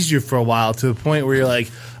teased you for a while to the point where you're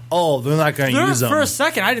like, oh, they're not going to use them. For a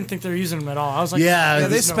second, I didn't think they were using them at all. I was like, yeah,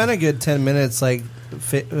 they spent a good 10 minutes like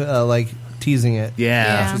teasing it.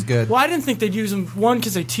 Yeah, which was good. Well, I didn't think they'd use them, one,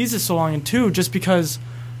 because they teased it so long, and two, just because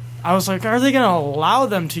I was like, are they going to allow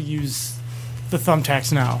them to use the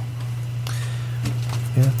thumbtacks now?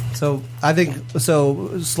 Yeah. So I think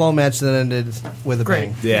slow match that ended with a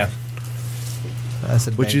bang. Yeah. I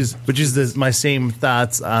said which bang. is my same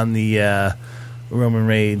thoughts on the Roman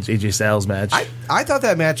Reigns AJ Styles match. I thought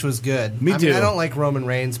that match was good. Me too. I don't like Roman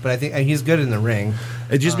Reigns, but I think he's good in the ring.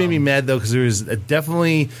 It just made me mad though because there was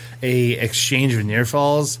definitely a exchange of near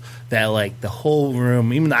falls that like the whole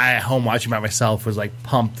room, even I at home watching by myself, was like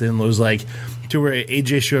pumped and was like to where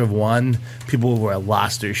AJ should have won. People were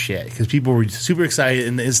lost their shit because people were super excited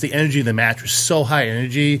and it's the energy of the match was so high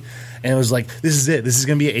energy and it was like this is it. This is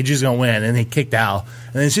gonna be it. AJ's gonna win and they kicked out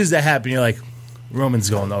and then as soon as that happened, you're like Roman's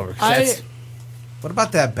going over. What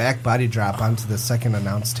about that back body drop onto the second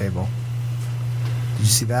announce table? Did you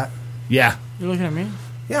see that? Yeah. You're looking at me?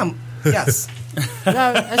 Yeah. Yes.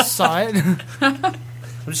 Yeah, I saw it. I'm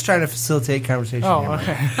just trying to facilitate conversation. Oh,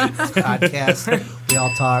 here, okay. Podcast. We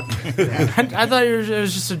all talk. Yeah. I thought it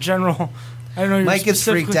was just a general. I don't know. Mike gets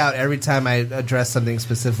freaked out every time I address something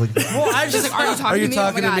specifically. Well, I was just like, "Are you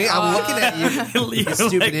talking to me? Oh I'm looking at you, you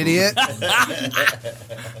stupid idiot."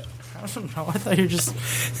 I don't know. I thought you were just.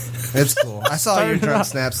 It's cool. I saw your drunk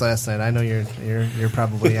snaps last night. I know you're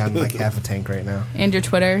probably on like half a tank right now. And your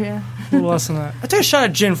Twitter, yeah. A little less than that. I took a shot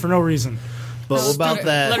of gin for no reason. But what about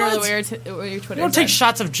that? Literally, where your Twitter. You don't take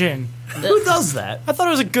shots of gin. Who does that? I thought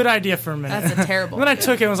it was a good idea for a minute. That's a terrible. And then I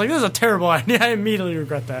took it and was like, "This is a terrible idea." I immediately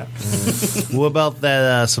regret that. What about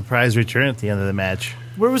that surprise return at the end of the match?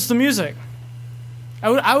 Where was the music?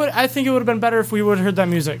 I think it would have been better if we would have heard that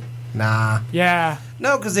music. Nah. Yeah.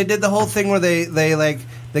 No, because they did the whole thing where they like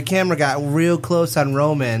the camera got real close on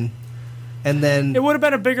Roman, and then it would have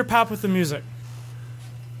been a bigger pop with the music.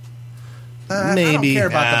 Maybe. I don't care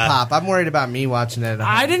about the pop. I'm worried about me watching it.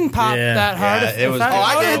 I didn't pop that hard. Yeah, it was.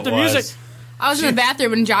 I hit the music. I was in the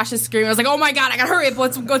bathroom and Josh is screaming. I was like, "Oh my god, I gotta hurry up!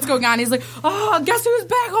 What's going on?" He's like, "Oh, guess who's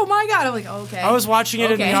back? Oh my god!" I'm like, "Okay." I was watching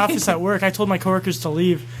it in the office at work. I told my coworkers to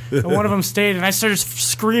leave, and one of them stayed. And I started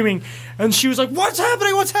screaming, and she was like, "What's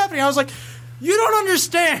happening? What's happening?" I was like, "You don't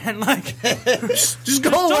understand. Like, just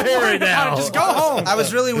go away right now. Just go home." I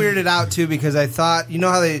was really weirded out too because I thought, you know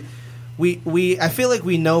how they. I feel like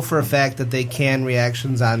we know for a fact that they can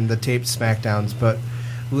reactions on the taped SmackDowns, but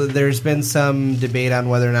there's been some debate on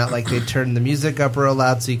whether or not like they turned the music up real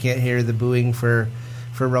loud so you can't hear the booing for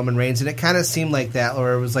Roman Reigns, and it kind of seemed like that,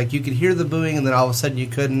 or it was like you could hear the booing and then all of a sudden you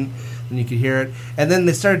couldn't, and you could hear it, and then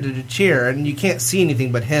they started to cheer and you can't see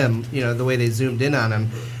anything but him, you know, the way they zoomed in on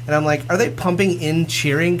him, and I'm like, are they pumping in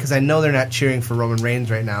cheering? Because I know they're not cheering for Roman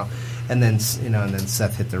Reigns right now, and then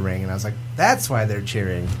Seth hit the ring, and I was like, that's why they're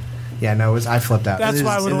cheering. Yeah, no, I flipped out. That's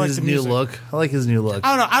why I would have liked the new music. look. I like his new look.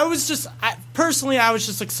 I don't know. I was just personally, I was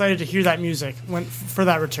just excited to hear that music for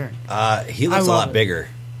that return. He looks a lot bigger.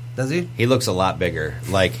 Does he? He looks a lot bigger.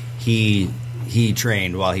 Like he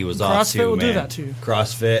trained while he was off too. CrossFit will man. do that too.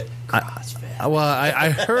 CrossFit. I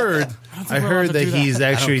heard that he's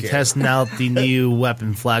actually testing out the new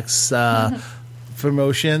Weapon Flex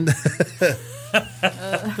promotion.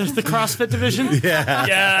 The CrossFit division? Yeah.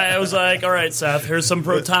 Yeah, I was like, all right, Seth, here's some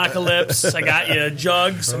Protocalypse. I got you a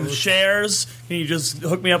jug, some shares. Can you just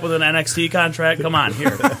hook me up with an NXT contract? Come on,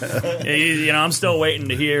 here. You know, I'm still waiting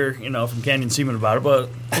to hear, from Canyon Seaman about it, but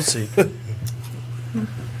we'll see. Gotta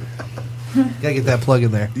get that plug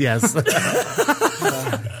in there. Yes.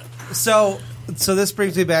 So this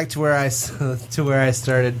brings me back to where I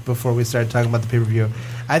started before we started talking about the pay-per-view.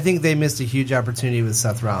 I think they missed a huge opportunity with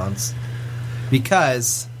Seth Rollins.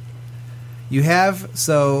 Because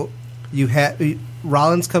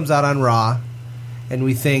Rollins comes out on Raw, and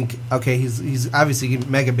we think, okay, he's obviously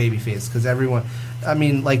mega babyface because everyone, I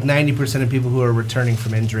mean, like 90% of people who are returning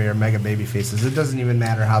from injury are mega babyfaces. It doesn't even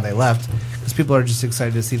matter how they left because people are just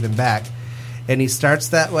excited to see them back. And he starts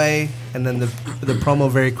that way, and then the promo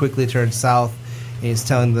very quickly turns south, and he's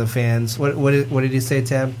telling the fans, what did he say,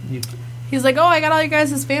 Tam? He's like, "Oh, I got all you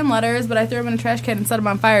guys' fan letters, but I threw them in a trash can and set them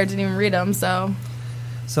on fire. Didn't even read them." So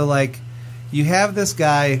like, you have this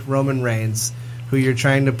guy Roman Reigns, who you're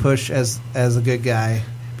trying to push as a good guy,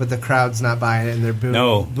 but the crowd's not buying it, and they're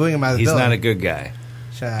booing him out of the building. He's not a good guy.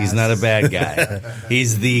 He's not a bad guy.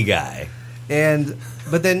 He's the guy. And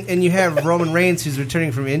you have Roman Reigns, who's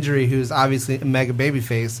returning from injury, who's obviously a mega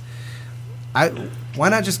babyface. Why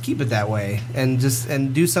not just keep it that way and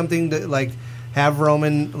do something to like. have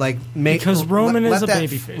Roman like make Because Roman is a that,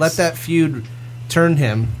 babyface. Let that feud turn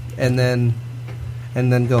him, and then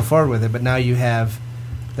go forward with it. But now you have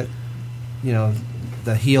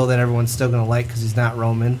the heel that everyone's still going to like because he's not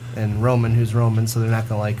Roman, and Roman who's Roman, so they're not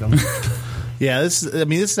going to like him. Yeah, this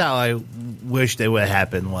is how I wish they would have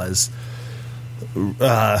happened was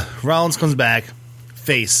Rollins comes back,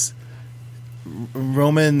 face.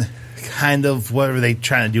 Roman kind of whatever they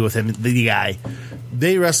trying to do with him, the guy.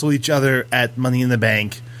 They wrestle each other at Money in the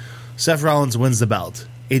Bank. Seth Rollins wins the belt.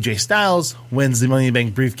 AJ Styles wins the Money in the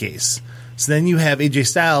Bank briefcase. So then you have AJ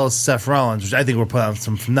Styles, Seth Rollins, which I think will put on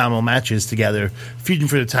some phenomenal matches together, feuding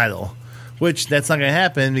for the title. Which that's not going to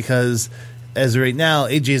happen because as of right now,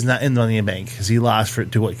 AJ is not in Money in the Bank because he lost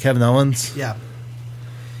to Kevin Owens. Yeah.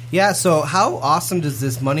 Yeah, so how awesome does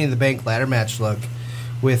this Money in the Bank ladder match look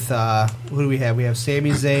with, who do we have? We have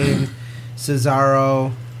Sami Zayn,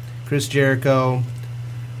 Cesaro, Chris Jericho,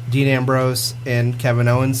 Dean Ambrose, and Kevin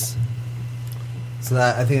Owens. So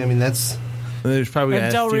that's... There's probably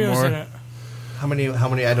And Del Rio's more. in it. How many?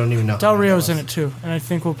 I don't even know. Del Rio's in it too, and I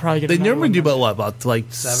think we'll probably get. They another normally one. do about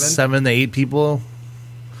like 7 to 8 people,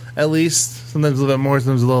 at least. Sometimes a little bit more,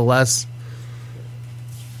 sometimes a little less.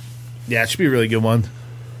 Yeah, it should be a really good one.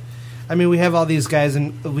 I mean, we have all these guys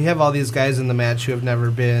in the match who have never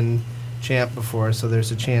been champ before, so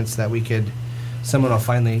there's a chance that someone will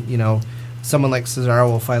finally, someone like Cesaro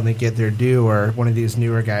will finally get their due, or one of these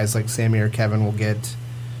newer guys like Sammy or Kevin will get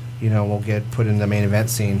put in the main event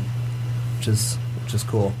scene, which is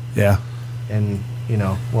cool. Yeah, and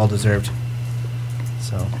well deserved.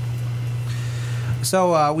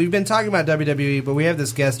 So we've been talking about WWE, but we have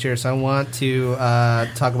this guest here, so I want to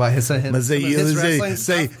talk about his wrestling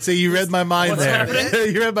stuff. Say you read my mind there.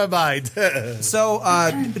 You read my mind. So,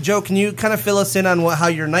 Joe, can you kind of fill us in on how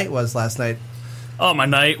your night was last night? Oh, my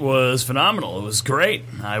night was phenomenal. It was great.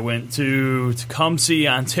 I went to Tecumseh,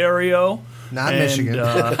 Ontario. Michigan.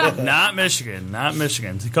 Not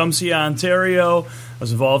Michigan. Tecumseh, Ontario. I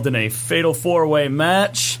was involved in a fatal 4-way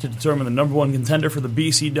match to determine the number one contender for the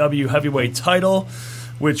BCW heavyweight title,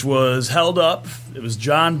 which was held up. It was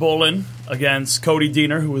John Bolin against Cody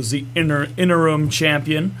Deaner, who was the interim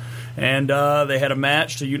champion. And they had a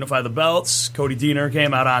match to unify the belts. Cody Deaner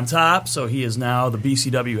came out on top, so he is now the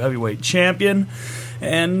BCW heavyweight champion.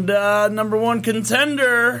 And number one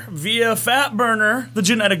contender via Fat Burner, the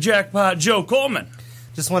genetic jackpot, Joe Coleman.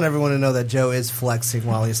 Just want everyone to know that Joe is flexing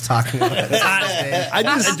while he's talking about this. I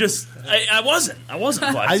wasn't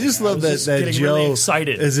flexing. I just love that Joe really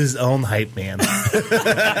excited. is his own hype man.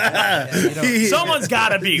 Someone's got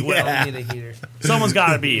to be. Will. Yeah. Need a heater. Someone's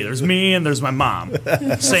got to be. There's me and there's my mom,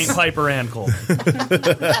 St. Piper and Coleman.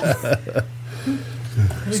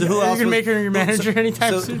 So who else? You can make her your manager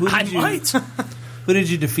anytime soon. I might. Who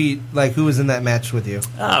did you defeat? Like, who was in that match with you?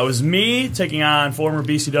 It was me taking on former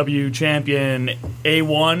BCW champion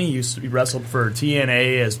A1. He wrestled for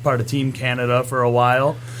TNA as part of Team Canada for a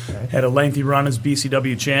while. Okay. Had a lengthy run as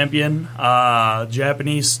BCW champion.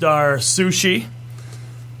 Japanese star Sushi.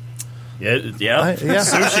 Yeah.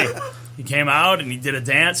 Sushi. He came out and he did a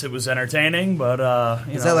dance. It was entertaining, but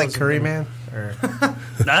is that like Curry Man? Or?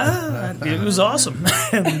 It was awesome.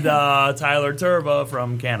 And Tyler Turba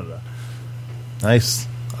from Canada. Nice.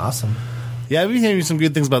 Awesome. Yeah, I've been hearing some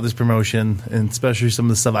good things about this promotion, and especially some of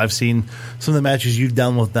the stuff I've seen. Some of the matches you've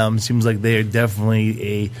done with them seems like they are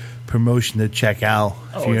definitely a promotion to check out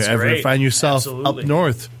if you ever great. Find yourself Absolutely. up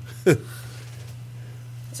north.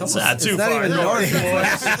 It's not too not far even north.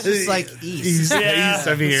 north. It's like east. East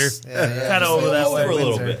of here. Kind of over that way. Over a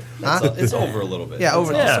little bit. Huh? It's over a little bit. Yeah,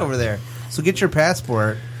 just over there. So get your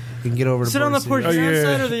passport. You can get over to Is it on the Port Oh, Huron your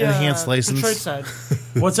side or the enhanced license? Detroit side?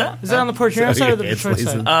 What's that? Is it on the Port Huron side or the Detroit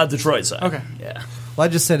side? Detroit side. Okay. Yeah. Well, I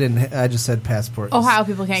just said passport. Ohio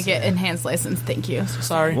people can't get enhanced license. Thank you.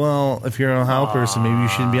 Sorry. Well, if you're an Ohio person, maybe you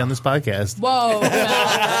shouldn't be on this podcast. Whoa.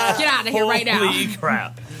 Get out of here right now. Holy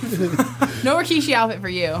crap. No Rikishi outfit for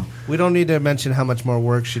you. We don't need to mention how much more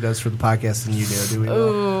work she does for the podcast than you do we?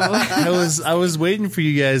 Ooh. I was waiting for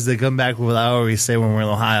you guys to come back with what I always say when we're in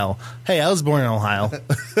Ohio. Hey, I was born in Ohio. Oh,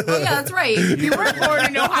 yeah, that's right. You weren't born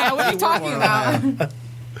in Ohio. What are you talking about?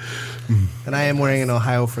 And I am wearing an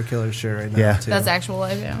Ohio for Killer shirt right now, Yeah. too. That's actual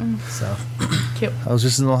life, yeah. So. Cute. I was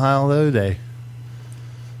just in Ohio the other day.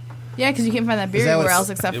 Yeah, because you can't find that beer that anywhere what's- else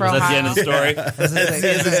except for Was that the Ohio. end of the story?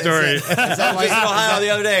 Is the story. Is that why I was in Ohio the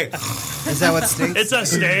other day. Is that what stinks? It's a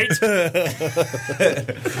state.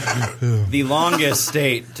 The longest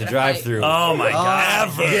state to drive through. Oh, my God.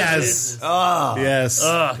 Ever. Yes. Oh. Yes.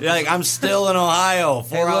 You're like, I'm still in Ohio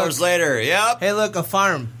 4 hours later. Yep. Hey, look, a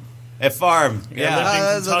farm. At farm. I Yeah. lived in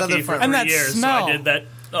that's Kentucky another for farm. 3 And that years, smell. so I did that.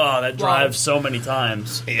 that drive so many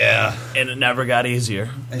times. Yeah. And it never got easier.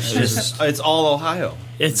 It's all Ohio.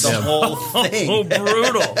 It's the whole thing. So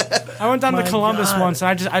brutal. I went down to My Columbus God. once,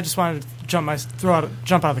 and I just wanted to jump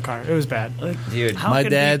out of the car. It was bad. Dude, My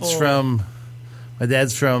dad's from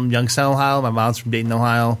Youngstown, Ohio. My mom's from Dayton,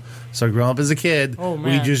 Ohio. So growing up as a kid, Oh, we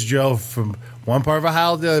man. just drove from one part of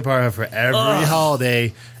Ohio to the other part for every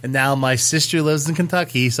holiday. And now my sister lives in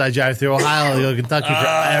Kentucky, so I drive through Ohio to go to Kentucky for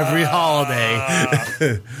every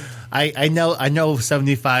holiday. I know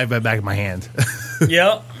 75 by the back of my hand.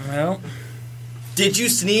 Yep. Well, did you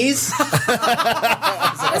sneeze?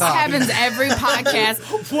 This happens every podcast.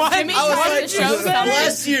 What? Jimmy tries to show something.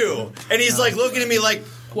 Bless you. And he's like looking at me like,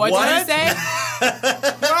 What did I say?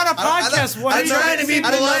 We're on a podcast. I'm trying to be I didn't know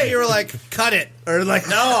if polite. you were like, cut it. Or like,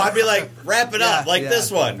 No, I'd be like, wrap it up like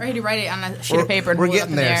this one. Or he'd write it on a sheet of paper and we're hold it up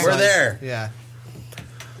getting in the there. air. We're there. Yeah.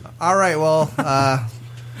 All right, well,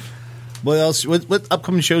 What else? What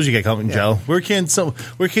upcoming shows you got coming, Joe? Where can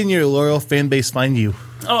your loyal fan base find you?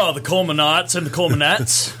 oh, the Colemanauts and the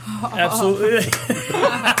Colemanettes. Absolutely.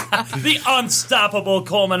 The unstoppable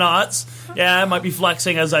Colemanauts. Yeah, I might be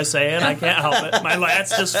flexing as I say it. I can't help it. My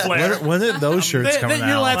lats just flare. When are those shirts coming your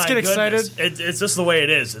out? lats My get excited. goodness. It's just the way it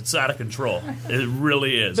is. It's out of control. It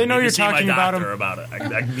really is. They know I need you're to see talking my about doctor 'em. about it.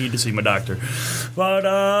 I need to see my doctor.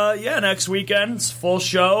 But yeah, next weekend it's full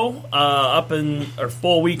show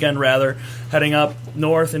full weekend rather. Heading up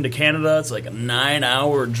north into Canada. It's like a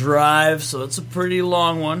 9-hour drive, so it's a pretty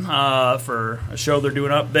long one for a show they're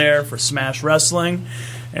doing up there for Smash Wrestling,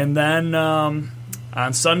 and then.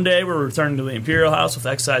 On Sunday, we're returning to the Imperial House with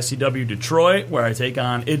XICW Detroit, where I take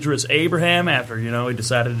on Idris Abraham after, he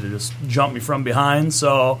decided to just jump me from behind.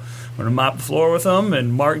 So I'm going to mop the floor with him.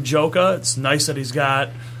 And Mark Joka, it's nice that he's got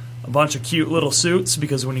a bunch of cute little suits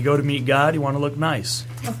because when you go to meet God, you want to look nice.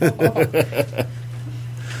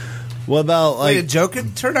 What about wait, did Joker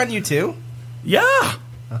turn on you too? Yeah!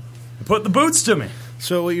 Put the boots to me.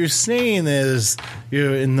 So what you're saying is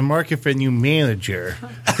you're in the market for a new manager.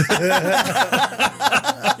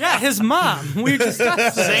 Yeah, his mom. We discussed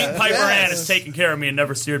that. St. Piper Ann has taken care of me and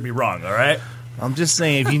never steered me wrong, all right? I'm just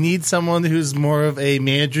saying, if you need someone who's more of a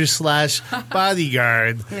manager /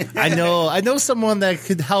 bodyguard, I know someone that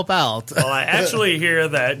could help out. Well, I actually hear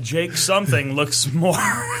that Jake something looks more,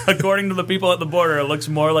 according to the people at the border, looks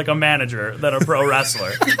more like a manager than a pro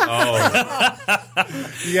wrestler.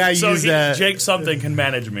 Yeah, So use that. Jake something can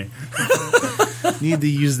manage me. Need to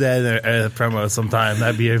use that in a promo sometime.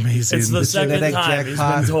 That'd be amazing. It's the second genetic time he's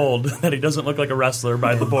jackpot. been told that he doesn't look like a wrestler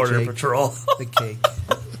by the Border Jake. Patrol. The cake.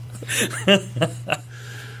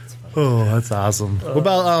 Oh, that's awesome. What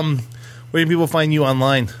about where can people find you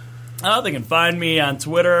online? They can find me on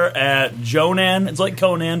Twitter at Jonan. It's like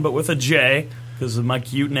Conan, but with a J because of my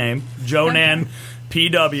cute name. Jonan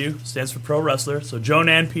PW stands for Pro Wrestler. So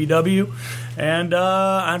Jonan PW. And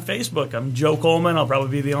on Facebook, I'm Joe Coleman. I'll probably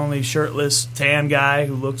be the only shirtless tan guy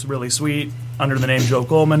who looks really sweet under the name Joe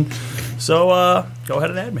Coleman. So go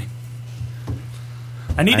ahead and add me.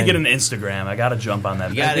 I need to get an Instagram. I got to jump on that.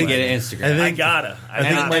 You got to get an Instagram. I gotta. I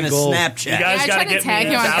think my and a goal. Snapchat. You guys I got try to to get tag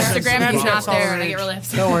me you on 1,000 Instagram and he's not Snapchats. there, and I get really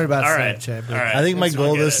upset. Don't worry about All right. Snapchat. All right. I think my So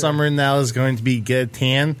goal get this it. summer now is going to be get a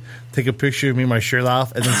tan, take a picture of me, my shirt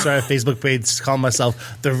off, and then start a Facebook page calling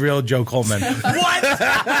myself the real Joe Coleman. He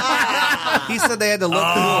said they had to look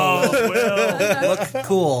cool. Look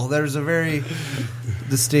cool. There's a very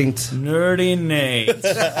distinct. Nerdy Nate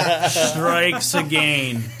strikes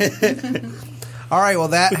again. All right, well,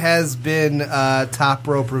 that has been Top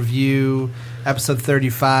Rope Review, episode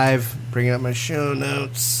 35. Bringing up my show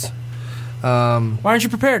notes. Why aren't you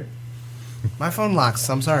prepared? My phone locks.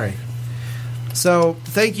 I'm sorry. So,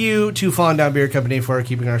 thank you to Fallen Down Beer Company for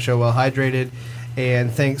keeping our show well hydrated.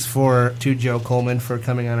 And thanks to Joe Coleman for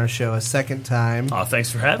coming on our show a second time. Oh,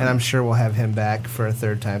 thanks for having And me. I'm sure we'll have him back for a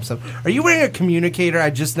third time. So, are you wearing a communicator? I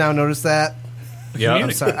just now noticed that. Yeah,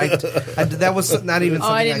 I'm sorry. That was not even. Oh,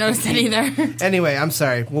 Something I didn't notice that either. Anyway, I'm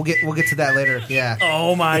sorry. We'll get to that later. Yeah.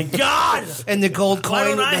 Oh my God! And the gold coin, Why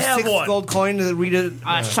don't I the have 6th one? gold coin to read it.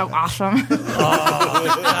 So awesome.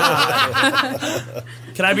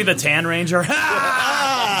 Can I be the Tan Ranger?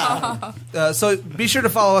 So be sure to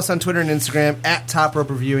follow us on Twitter and Instagram at Top Rope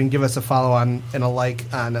Review and give us a follow on and a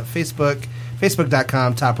like on Facebook,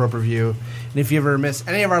 facebook.com Top Rope Review. And if you ever miss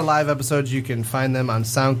any of our live episodes, you can find them on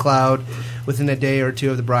SoundCloud within a day or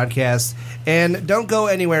two of the broadcast. And don't go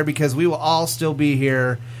anywhere because we will all still be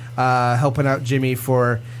here helping out Jimmy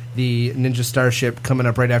for the Ninja Starship coming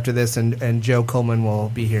up right after this. And Joe Coleman will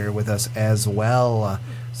be here with us as well.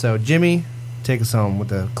 So Jimmy, take us home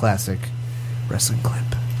with a classic wrestling clip.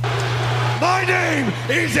 My name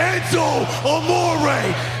is Enzo Amore,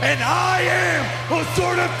 and I am a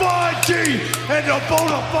certified G and a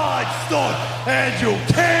bona fide stud, and you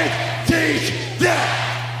can't teach that.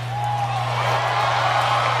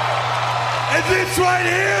 And this right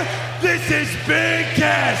here, this is Big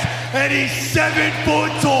Cass, and he's 7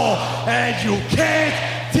 foot tall, and you can't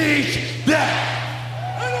teach that.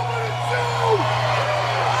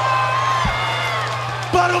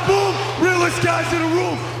 Bada boom, realest guys in the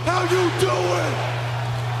room, how you doing?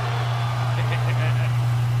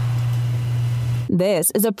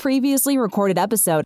 This is a previously recorded episode